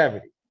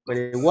longevity. But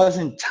it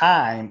wasn't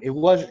time.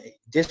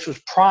 This was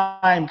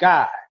prime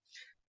guy.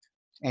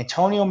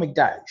 Antonio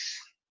McDyess.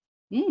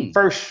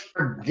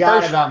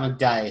 Forgot about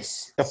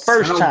McDyess. The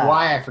first time. I don't know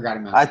why I forgot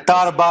about him. I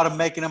thought about him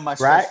making him my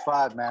stretch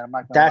 5, man.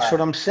 That's what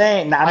I'm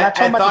saying. Now, I'm not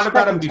talking I about thought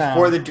about him time.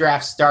 before the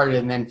draft started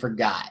and then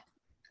forgot.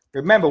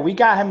 remember, we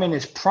got him in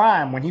his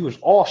prime when he was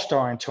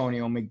all-star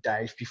Antonio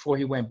McDyess before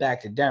he went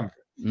back to Denver.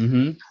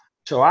 Mm-hmm.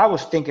 So I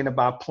was thinking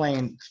about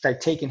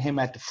taking him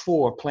at the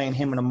 4, playing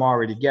him and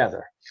Amari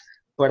together.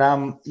 But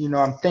I'm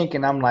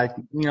thinking, I'm like,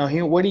 he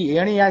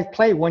only had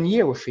played 1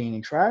 year with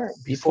Phoenix, right?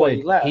 Before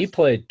he left. He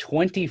played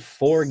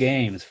 24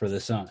 games for the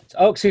Suns.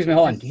 Oh, excuse me,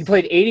 hold on. He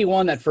played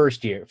 81 that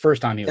first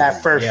time he was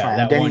that first round.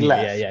 That then one he year.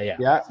 left.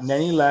 Yeah. And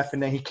then he left,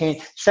 and then he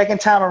came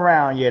second time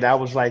around. Yeah, that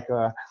was like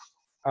a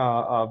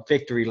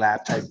victory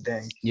lap type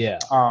thing. Yeah.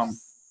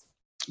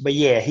 But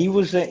yeah, he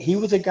was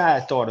a guy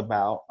I thought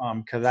about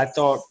because I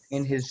thought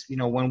in his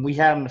when we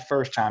had him the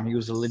first time, he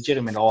was a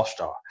legitimate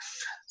all-star.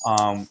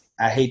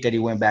 I hate that he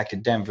went back to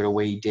Denver the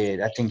way he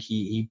did. I think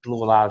he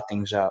blew a lot of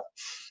things up.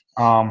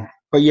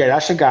 But yeah,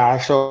 that's a guy.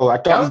 So I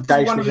thought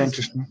Dice was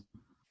interesting.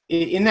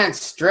 In that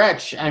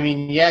stretch, I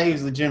mean, yeah, he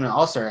was a legitimate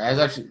all-star. As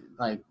actually,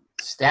 like,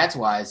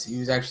 stats-wise, he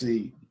was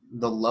actually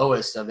the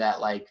lowest of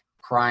that, like,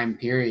 prime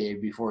period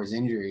before his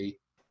injury.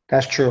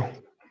 That's true.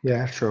 Yeah,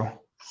 that's true.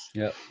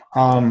 Yep.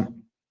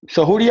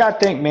 So who do y'all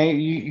think, man?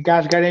 You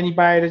guys got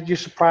anybody that you're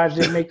surprised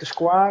didn't make the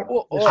squad?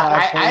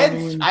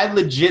 I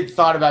legit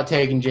thought about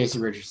taking J.C.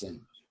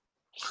 Richardson.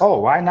 Oh,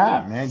 why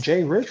not, man?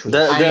 Jay Rich was.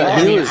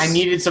 I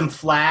needed some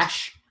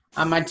flash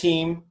on my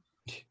team,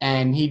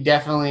 and he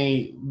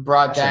definitely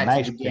brought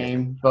that to the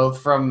game,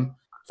 both from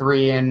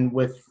 3 and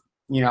with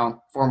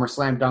former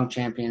slam dunk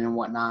champion and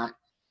whatnot.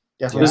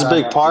 He was a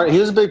big part. He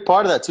was a big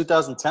part of that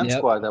 2010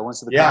 squad that went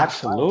to the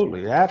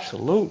absolutely.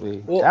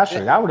 Well,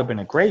 actually, that would have been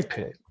a great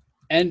pick.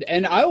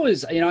 And I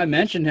was, I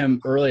mentioned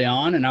him early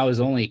on, and I was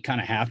only kind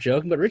of half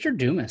joking, but Richard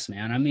Dumas,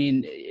 man. I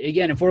mean,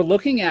 again, if we're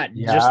looking at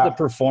just the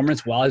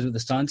performance while he's with the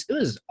Suns, it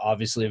was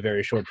obviously a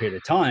very short period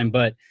of time,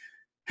 but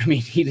I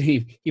mean,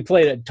 he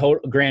played a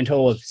grand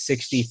total of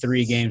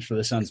 63 games for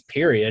the Suns,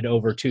 period,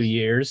 over 2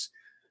 years.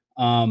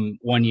 1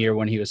 year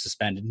when he was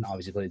suspended, and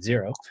obviously played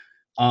 0.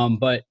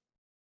 But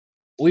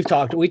we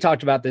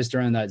talked about this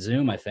during that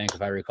Zoom, I think,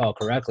 if I recall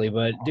correctly.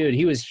 But dude,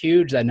 he was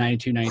huge that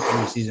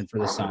 92-93 season for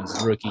the Suns,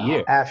 his rookie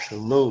year.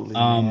 Absolutely,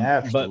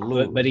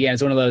 absolutely. But again,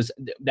 it's one of those.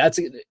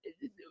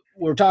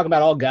 We're talking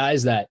about all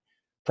guys that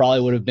probably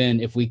would have been,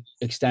 if we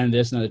extended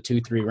this another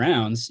 2-3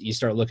 rounds. You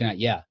start looking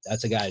at,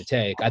 that's a guy to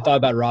take. I thought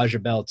about Raja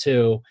Bell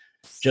too,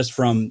 just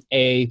from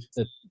the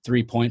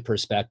 3-point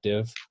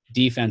perspective,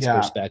 defense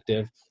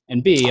perspective,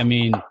 and B, I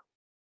mean,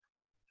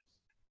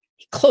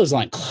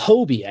 clothesline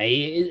Kobe,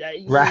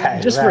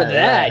 for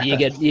that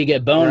you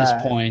get bonus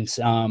points.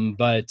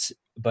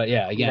 But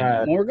yeah,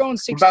 again, when we're going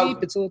 6 deep,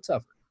 it's a little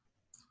tougher.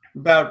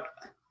 About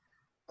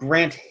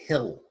Grant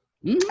Hill,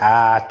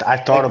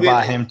 I thought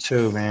about him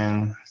too,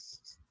 man.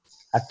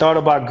 I thought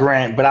about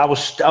Grant, but I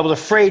was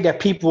afraid that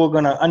people were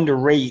gonna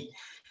underrate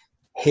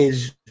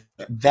his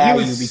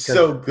value. He was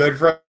so good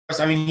for us.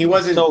 I mean, he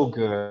wasn't so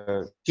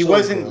good. He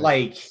wasn't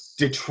like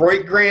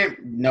Detroit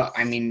Grant. No,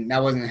 I mean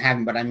that wasn't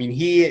happening. But I mean,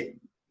 he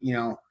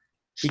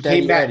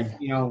came back.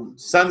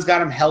 Suns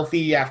got him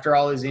healthy after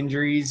all his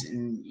injuries,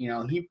 and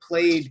he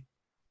played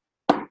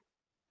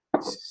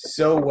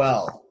so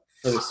well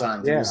for the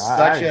Suns.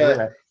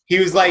 Yeah, he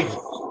was like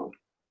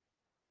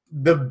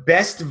the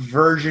best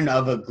version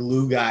of a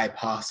glue guy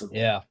possible.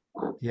 Yeah.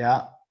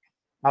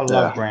 I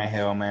love Grant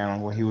Hill, man,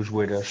 when he was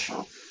with us.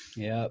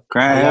 Yeah,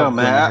 Grant Hill,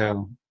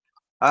 man.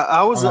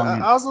 I was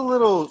a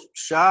little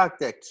shocked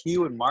that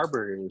Q and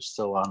Marbury were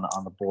still on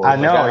the board. I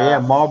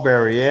know,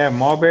 Marbury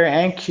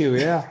and Q,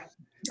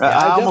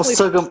 I almost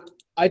took him.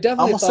 I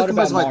definitely thought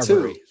about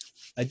Marbury. 2.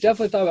 I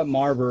definitely thought about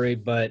Marbury,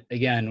 but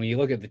again, when you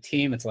look at the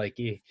team, it's like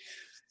you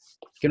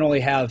can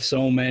only have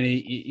so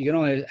many. You can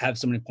only have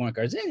so many point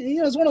guards.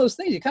 It's one of those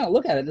things. You kind of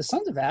look at it. The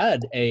Suns have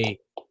had a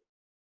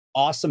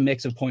awesome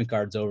mix of point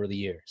guards over the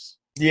years.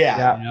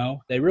 Yeah.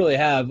 They really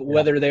have.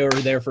 Whether they were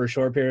there for a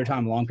short period of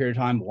time, long period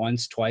of time,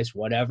 once, twice,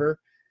 whatever,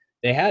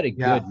 they had a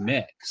good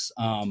mix.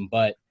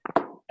 But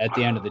at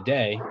the end of the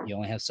day, you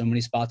only have so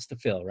many spots to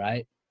fill,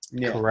 right?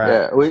 Yeah,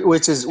 correct. Yeah,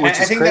 which is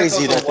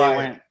crazy that they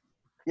went.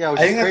 Yeah,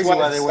 which I is think crazy that's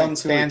why they went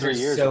 2 or 3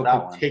 years so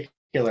without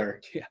particular.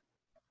 One.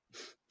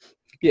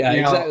 Yeah,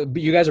 exactly.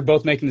 But you guys are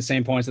both making the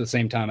same points at the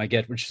same time. I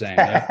get what you're saying.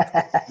 Right?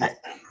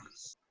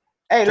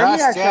 Hey, let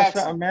me ask you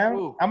Jackson. something,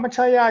 man. I'm gonna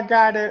tell you a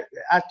guy that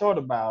I thought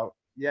about.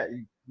 Yeah,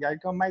 you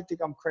might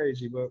think I'm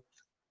crazy, but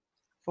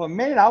for a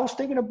minute I was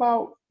thinking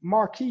about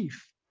Markieff.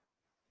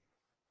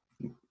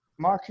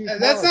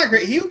 That's not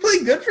great. He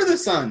played good for the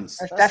Suns.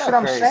 That's what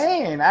I'm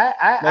saying.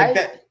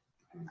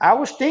 I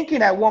was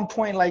thinking at one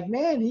point, like,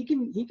 man, he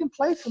can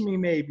play for me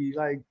maybe,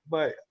 like,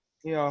 but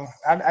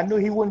I knew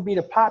he wouldn't be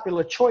the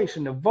popular choice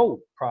in the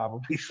vote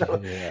probably.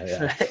 So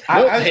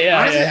I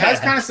was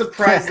kind of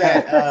surprised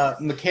that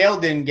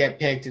McHale didn't get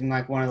picked in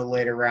like one of the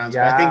later rounds.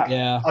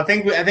 Yeah. But I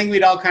think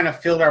we'd all kind of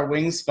filled our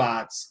wing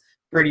spots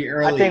pretty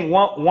early. I think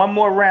one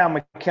more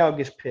round, McHale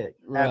gets picked.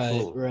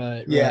 Absolutely.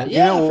 Right. Yeah. You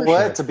know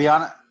what? Sure. To be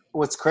honest,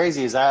 what's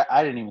crazy is I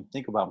didn't even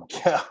think about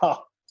McHale.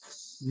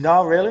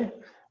 No, really?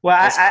 Well,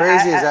 as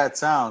crazy as that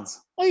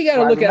sounds. Well, you got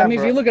to look at. I mean,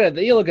 if you look at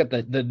it, you look at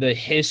the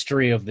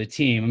history of the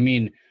team. I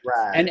mean,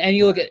 Right. And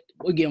you look at,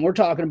 again, we're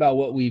talking about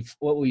what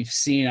we've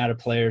seen out of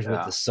players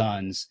with the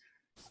Suns.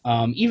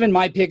 Even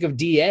my pick of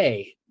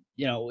DA,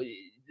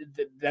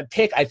 that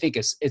pick I think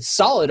it's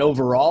solid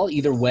overall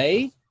either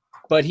way,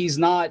 but he's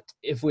not.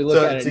 If we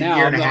look at it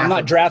now, I'm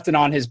not drafting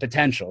on his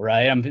potential,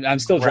 right? I'm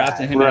still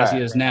drafting him as he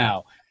is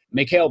now.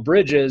 Mikal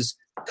Bridges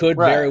could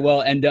very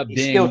well end up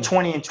being still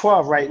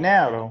 20-12 right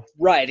now, though.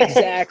 Right,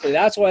 exactly.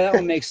 That's why that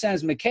one makes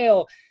sense.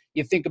 Mikal,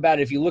 you think about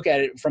it, if you look at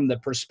it from the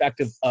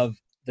perspective of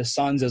the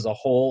Suns as a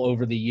whole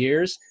over the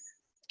years,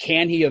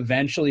 can he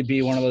eventually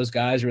be one of those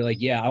guys where you're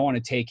like, yeah, I want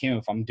to take him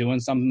if I'm doing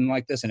something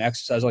like this, an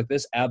exercise like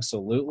this?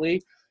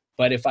 Absolutely.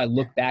 But if I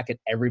look back at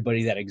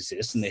everybody that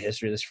exists in the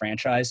history of this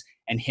franchise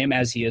and him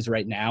as he is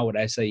right now, would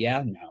I say,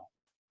 yeah, no?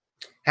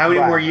 How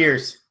many more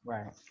years?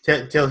 Right.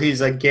 Till he's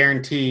like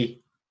guarantee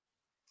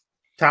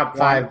top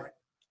 5?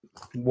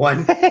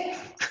 One.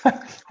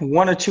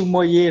 1 or 2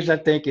 more years, I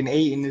think, and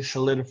Ayton is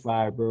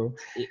solidified, bro.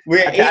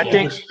 We're I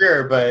think for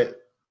sure, but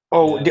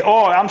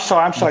I'm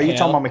sorry. Mikal. You're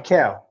talking about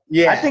Mikal.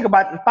 Yeah. I think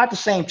about the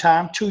same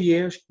time, 2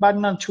 years, about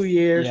another 2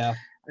 years. Yeah.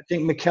 I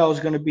think Mikal is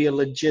going to be a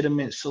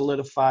legitimate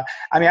solidified.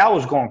 I mean, I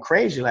was going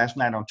crazy last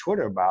night on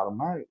Twitter about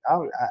him.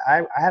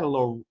 I had a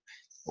little,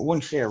 I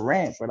wouldn't say a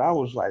rant, but I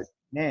was like,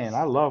 man,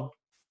 I love.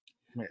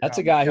 That's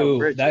a guy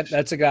who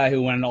that's a guy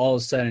who, when all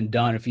is said and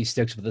done, if he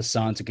sticks with the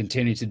Suns and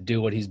continues to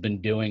do what he's been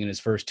doing in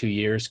his first 2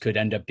 years, could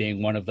end up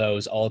being one of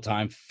those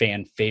all-time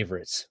fan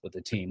favorites with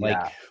the team.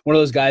 Like one of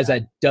those guys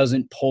that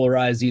doesn't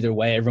polarize either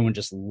way. Everyone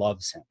just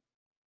loves him.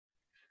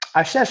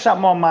 I said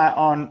something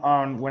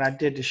on when I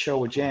did the show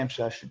with Jam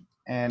Session,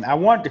 and I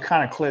wanted to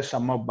kind of clear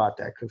something up about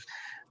that because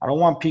I don't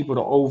want people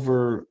to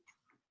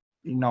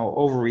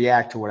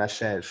overreact to what I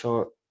said.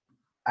 So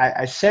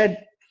I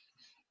said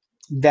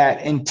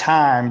that in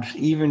times,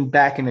 even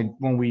back in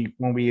when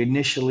we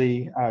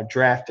initially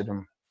drafted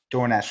him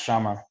during that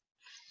summer,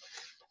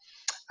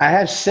 I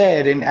had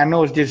said, and I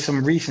know there's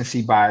some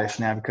recency bias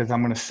now because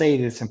I'm going to say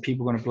this and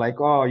people are going to be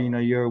like, oh,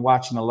 you're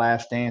watching The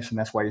Last Dance and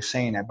that's why you're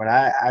saying that. But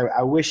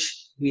I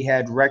wish we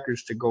had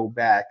records to go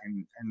back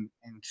and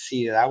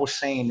see it. I was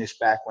saying this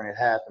back when it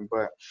happened,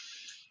 but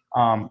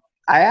I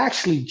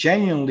actually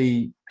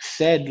genuinely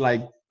said,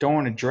 like,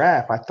 during the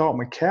draft, I thought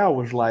Mikal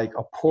was like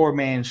a poor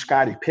man's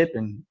Scottie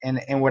Pippen.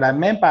 And what I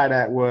meant by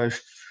that was,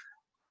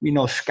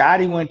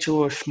 Scottie went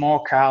to a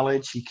small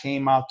college. He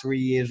came out 3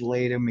 years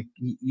later.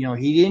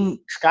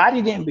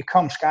 Scottie didn't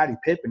become Scottie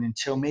Pippen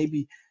until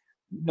maybe,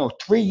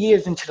 3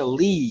 years into the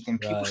league. And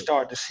people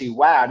started to see,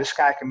 wow, this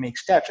guy can make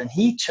steps. And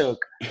he took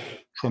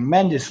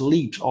tremendous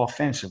leaps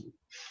offensively.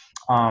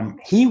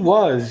 He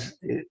was,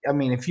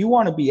 if you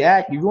want to be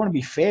active, you want to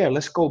be fair,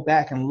 let's go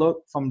back and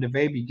look from the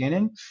very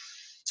beginning.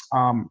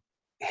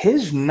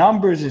 His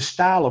numbers and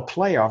style of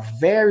play are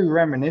very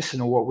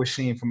reminiscent of what we're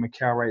seeing from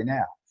Mikal right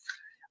now.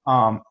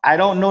 I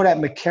don't know that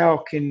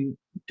Mikal can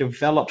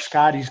develop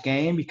Scottie's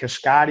game because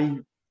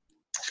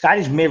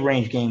Scottie's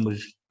mid-range game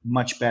was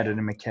much better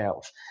than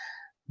Mikal's.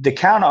 The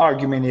counter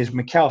argument is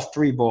Mikal's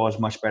 3-ball is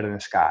much better than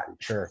Scottie.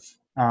 Sure.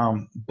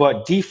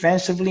 But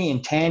defensively,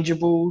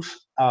 intangibles,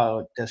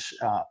 this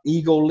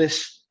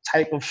egoless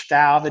type of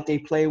style that they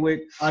play with.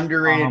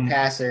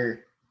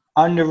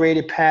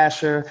 Underrated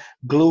passer,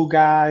 glue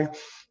guy.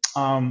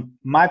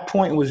 My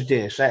point was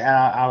this.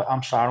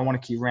 I'm sorry, I don't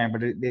want to keep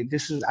ranting,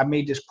 but I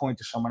made this point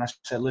to someone. I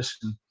said,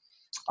 listen,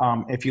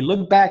 if you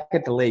look back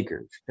at the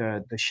Lakers,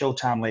 the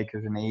Showtime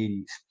Lakers in the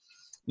 80s,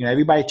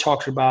 everybody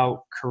talks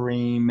about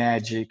Kareem,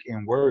 Magic,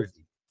 and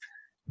Worthy.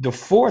 The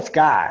fourth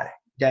guy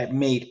that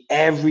made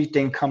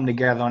everything come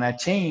together on that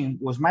team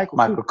was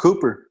Michael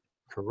Cooper.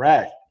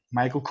 Correct.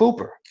 Michael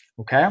Cooper.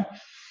 Okay.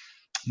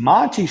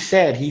 Monty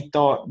said he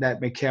thought that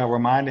Mikal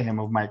reminded him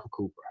of Michael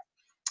Cooper.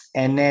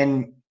 And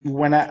then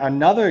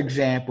another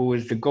example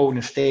is the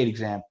Golden State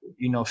example.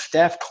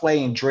 Steph,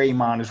 Clay, and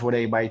Draymond is what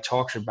everybody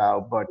talks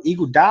about, but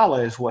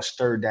Iguodala is what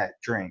stirred that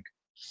drink.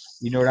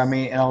 You know what I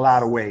mean? In a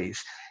lot of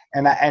ways.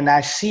 And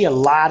I see a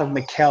lot of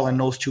Mikal in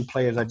those two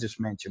players I just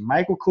mentioned.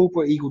 Michael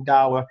Cooper,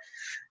 Iguodala.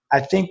 I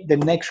think the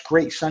next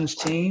great Suns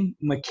team,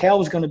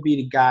 Mikal is going to be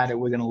the guy that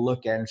we're going to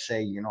look at and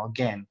say,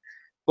 again,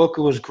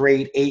 Booker was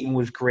great, Ayton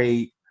was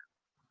great.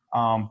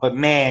 But,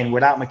 man,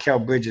 without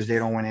Mikal Bridges, they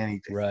don't win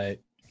anything. Right.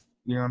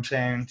 You know what I'm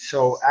saying?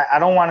 So I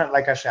don't want to –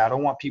 like I said, I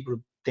don't want people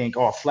to think,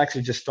 oh, Flex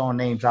is just throwing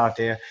names out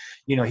there.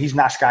 He's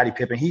not Scottie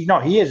Pippen. He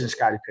isn't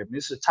Scottie Pippen.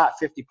 This is a top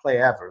 50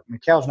 player ever.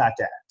 Mikal's not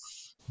that.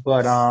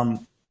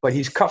 But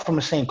he's cut from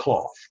the same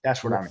cloth.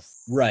 That's what I mean.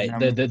 Right.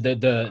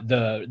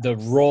 The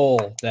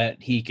role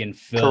that he can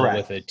fill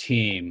with a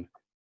team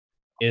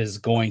is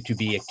going to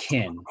be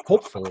akin,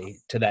 hopefully,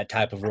 to that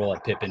type of role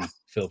that Pippen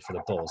filled for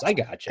the Bulls. I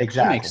got you.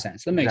 Exactly.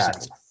 That makes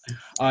sense.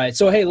 All right.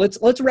 So, hey,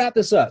 let's wrap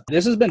this up.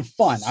 This has been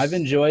fun. I've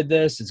enjoyed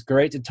this. It's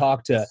great to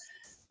talk to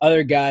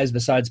other guys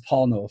besides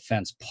Paul. No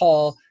offense,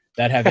 Paul,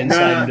 that have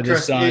insight into the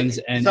Suns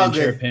and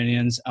share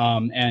opinions.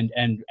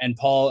 And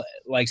Paul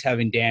likes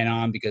having Dan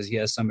on because he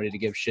has somebody to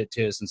give shit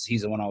to since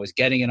he's the one always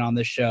getting it on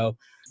this show.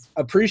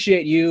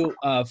 Appreciate you,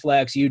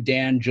 Flex, you,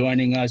 Dan,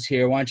 joining us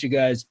here. Why don't you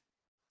guys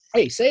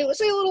hey, say a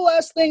little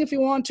last thing if you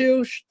want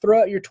to.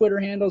 Throw out your Twitter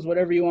handles,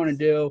 whatever you want to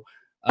do.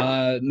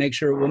 We'll make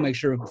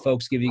sure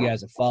folks give you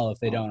guys a follow if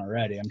they don't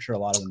already. I'm sure a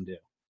lot of them do.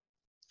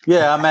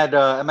 Yeah, I'm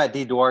at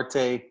D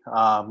Duarte.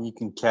 You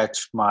can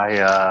catch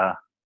my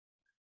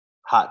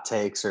hot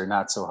takes or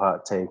not so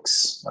hot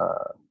takes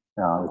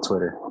on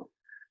Twitter.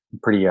 I'm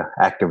pretty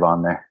active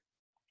on there.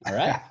 All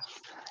right.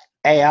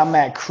 Hey, I'm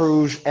at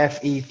Cruz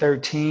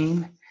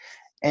FE13,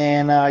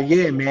 and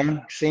yeah,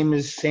 man, same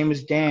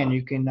as Dan.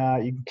 You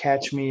can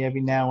catch me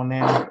every now and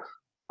then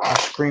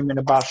screaming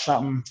about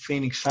something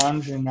Phoenix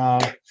Suns, and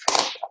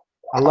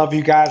I love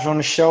you guys on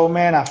the show,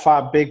 man.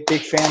 I'm big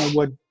fan of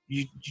what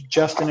you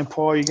Justin and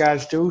Paul, you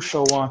guys do.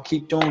 So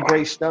keep doing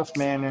great stuff,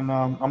 man. And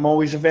I'm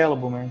always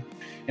available, man.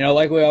 You know,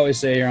 like we always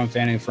say here on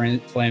Fanning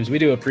Flames, we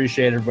do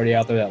appreciate everybody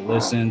out there that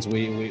listens.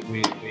 We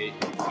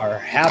are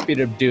happy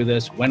to do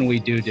this when we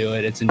do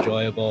it. It's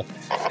enjoyable.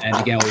 And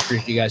again, we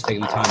appreciate you guys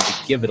taking the time to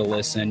give it a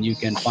listen. You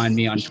can find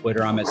me on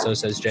Twitter. I'm at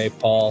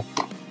SoSaysJPaul.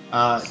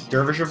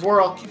 Dervish of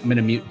World. I'm going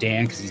to mute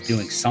Dan because he's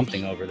doing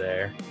something over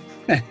there.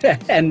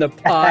 And the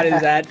pod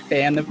is at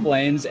Fan the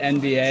Flames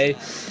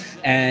NBA.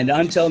 And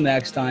until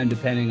next time,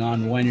 depending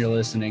on when you're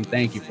listening,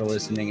 thank you for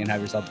listening and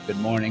have yourself a good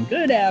morning,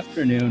 good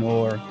afternoon,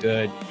 or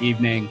good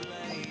evening.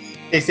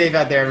 Stay safe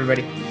out there,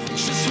 everybody.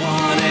 Just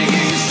wanna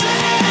hear